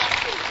friends.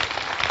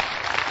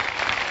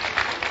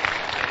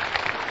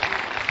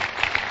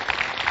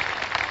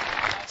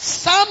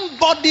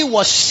 Somebody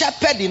was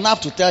shepherd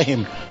enough to tell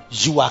him,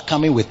 you are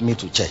coming with me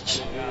to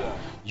church.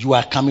 You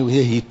are coming with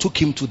me. He took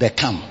him to the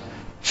camp.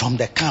 From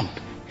the camp,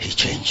 he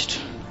changed.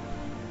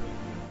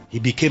 He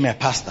became a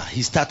pastor.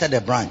 He started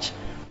a branch.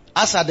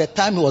 As at the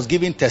time he was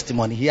giving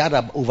testimony, he had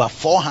over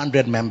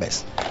 400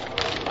 members.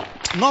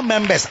 Not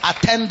members,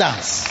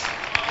 attendants.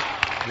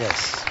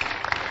 Yes.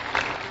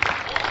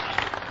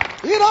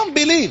 You don't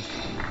believe.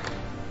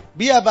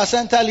 Be a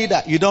Bacenta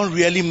leader. You don't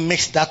really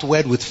mix that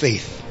word with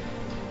faith.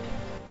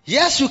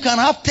 Yes, you can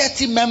have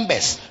 30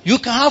 members. You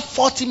can have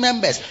 40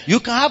 members. You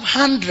can have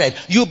 100.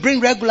 You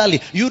bring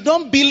regularly. You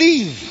don't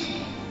believe.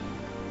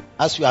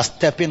 As you are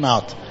stepping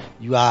out,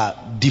 you are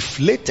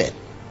deflated.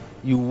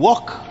 You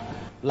walk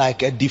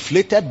like a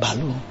deflated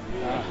balloon.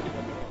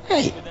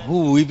 Hey,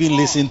 who will even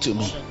listen to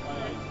me?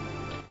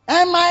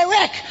 And my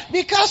work,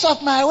 because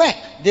of my work,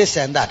 this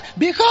and that.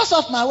 Because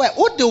of my work.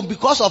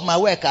 Because of my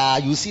work,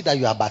 you see that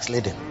you are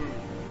backsliding.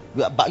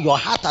 Your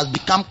heart has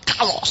become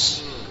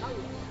callous.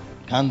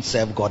 Can't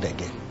serve God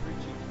again.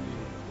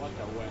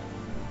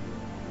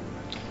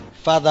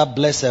 Father,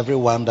 bless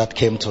everyone that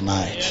came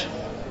tonight.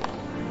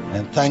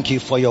 And thank you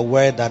for your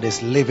word that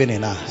is living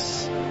in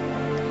us.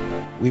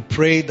 We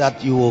pray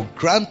that you will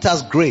grant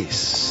us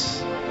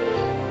grace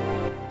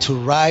to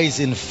rise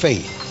in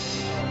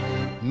faith.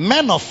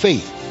 Men of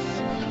faith.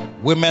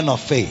 Women of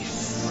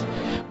faith.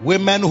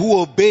 Women who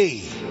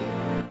obey.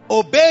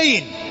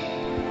 Obeying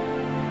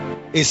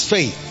is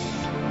faith.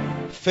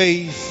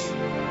 Faith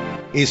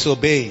is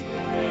obeying.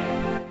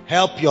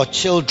 Help your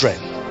children.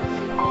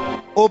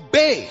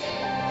 Obey.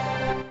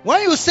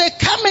 When you say,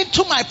 come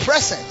into my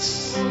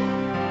presence,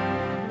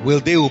 will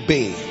they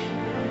obey?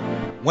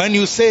 When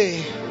you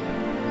say,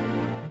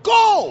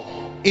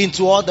 go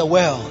into all the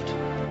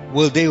world,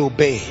 will they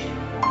obey?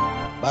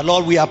 But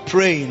Lord, we are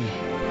praying.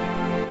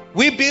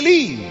 We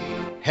believe.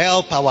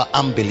 Help our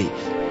unbelief.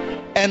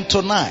 And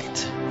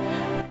tonight,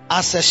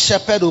 as a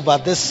shepherd over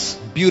this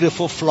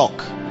beautiful flock,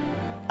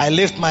 I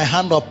lift my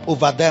hand up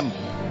over them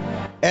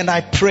and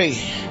I pray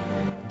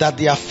that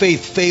their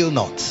faith fail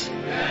not.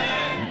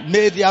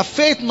 May their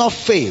faith not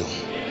fail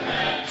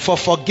for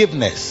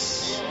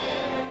forgiveness,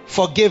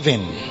 for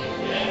giving,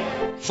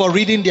 for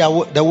reading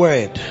the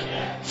word,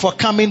 for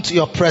coming to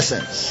your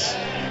presence,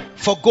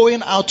 for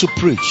going out to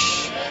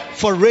preach,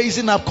 for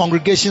raising up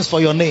congregations for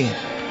your name.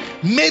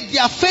 May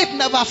their faith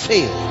never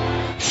fail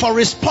for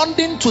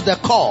responding to the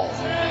call.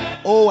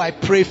 Oh, I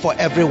pray for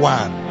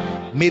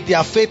everyone. May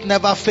their faith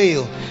never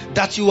fail,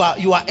 that you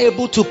are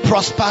able to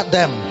prosper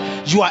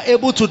them. You are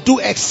able to do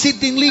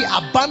exceedingly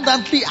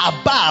abundantly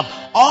above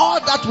all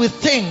that we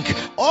think,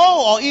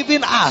 or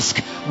even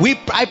ask.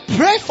 I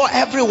pray for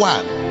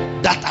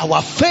everyone that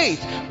our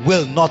faith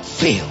will not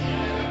fail.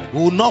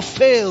 We will not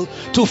fail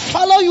to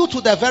follow you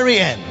to the very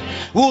end.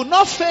 We will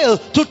not fail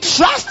to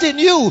trust in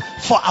you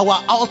for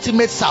our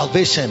ultimate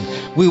salvation.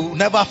 We will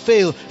never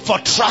fail for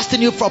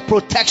trusting you for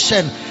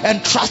protection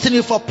and trusting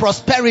you for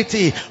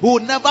prosperity. We will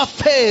never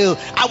fail.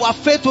 Our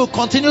faith will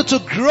continue to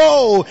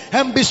grow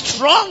and be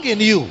strong in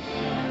you.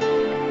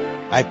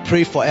 I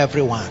pray for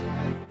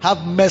everyone.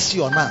 Have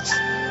mercy on us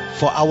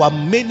for our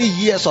many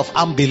years of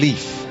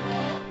unbelief.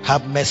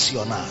 Have mercy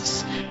on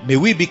us. May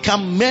we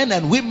become men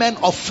and women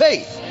of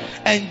faith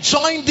and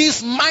join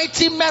these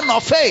mighty men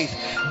of faith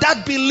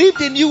that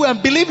believed in you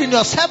and believed in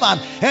your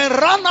servant and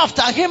ran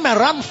after him and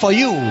ran for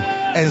you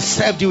and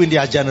served you in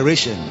their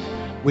generation.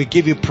 We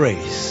give you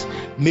praise.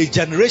 May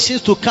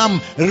generations to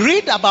come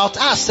read about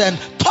us and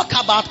talk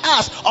about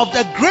us, of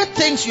the great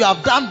things you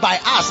have done by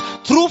us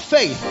through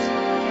faith,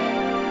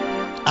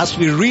 as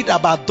we read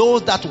about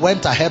those that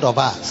went ahead of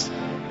us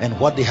and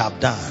what they have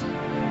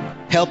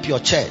done. Help your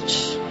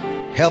church.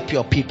 Help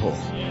your people.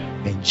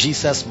 In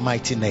Jesus'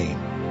 mighty name.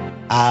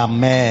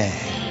 Amen.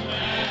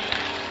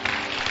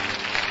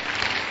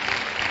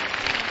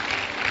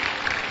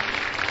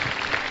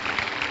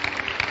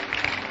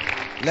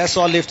 Let's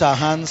all lift our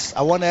hands.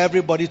 I want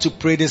everybody to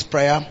pray this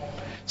prayer.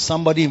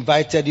 Somebody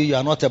invited you. You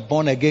are not a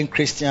born again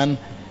Christian.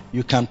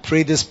 You can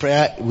pray this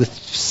prayer with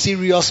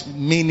serious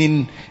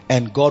meaning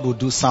and God will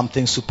do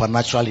something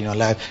supernatural in your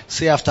life.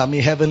 Say after me,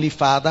 Heavenly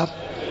Father,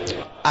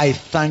 I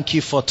thank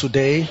you for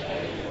today.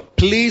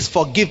 Please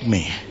forgive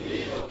me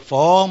for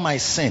all my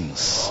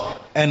sins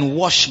and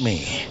wash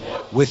me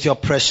with your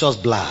precious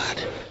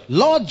blood.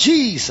 Lord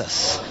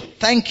Jesus,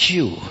 thank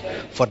you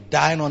for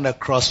dying on the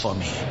cross for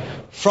me.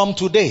 From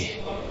today,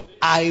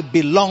 I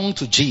belong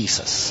to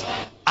Jesus.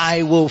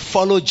 I will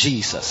follow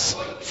Jesus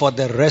for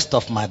the rest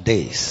of my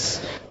days.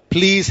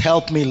 Please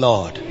help me,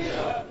 Lord,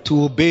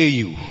 to obey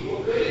you,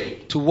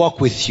 to walk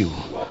with you,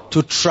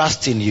 to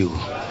trust in you.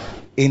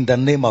 In the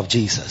name of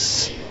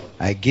Jesus,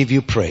 I give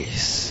you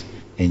praise.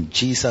 In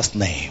Jesus'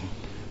 name,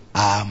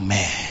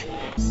 amen.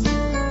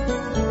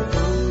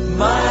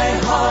 My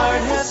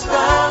heart has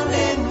found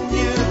in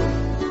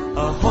you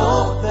a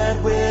hope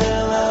that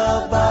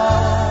will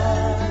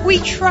abide. We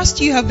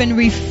trust you have been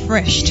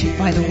refreshed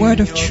by the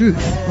word of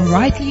truth,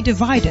 rightly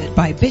divided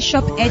by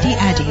Bishop Eddie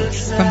Addy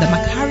from the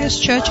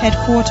Macarius Church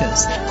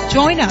headquarters.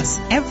 Join us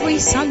every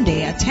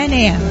Sunday at 10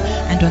 a.m.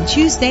 and on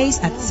Tuesdays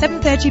at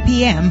 7:30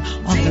 p.m.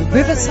 on the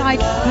Riverside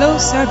Flow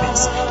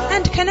service,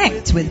 and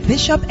connect with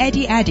Bishop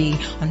Eddie Addy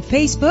on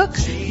Facebook,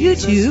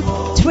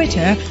 YouTube,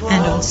 Twitter,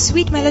 and on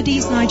Sweet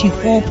Melodies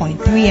 94.3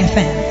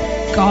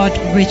 FM. God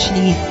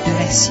richly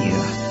bless you.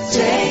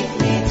 Take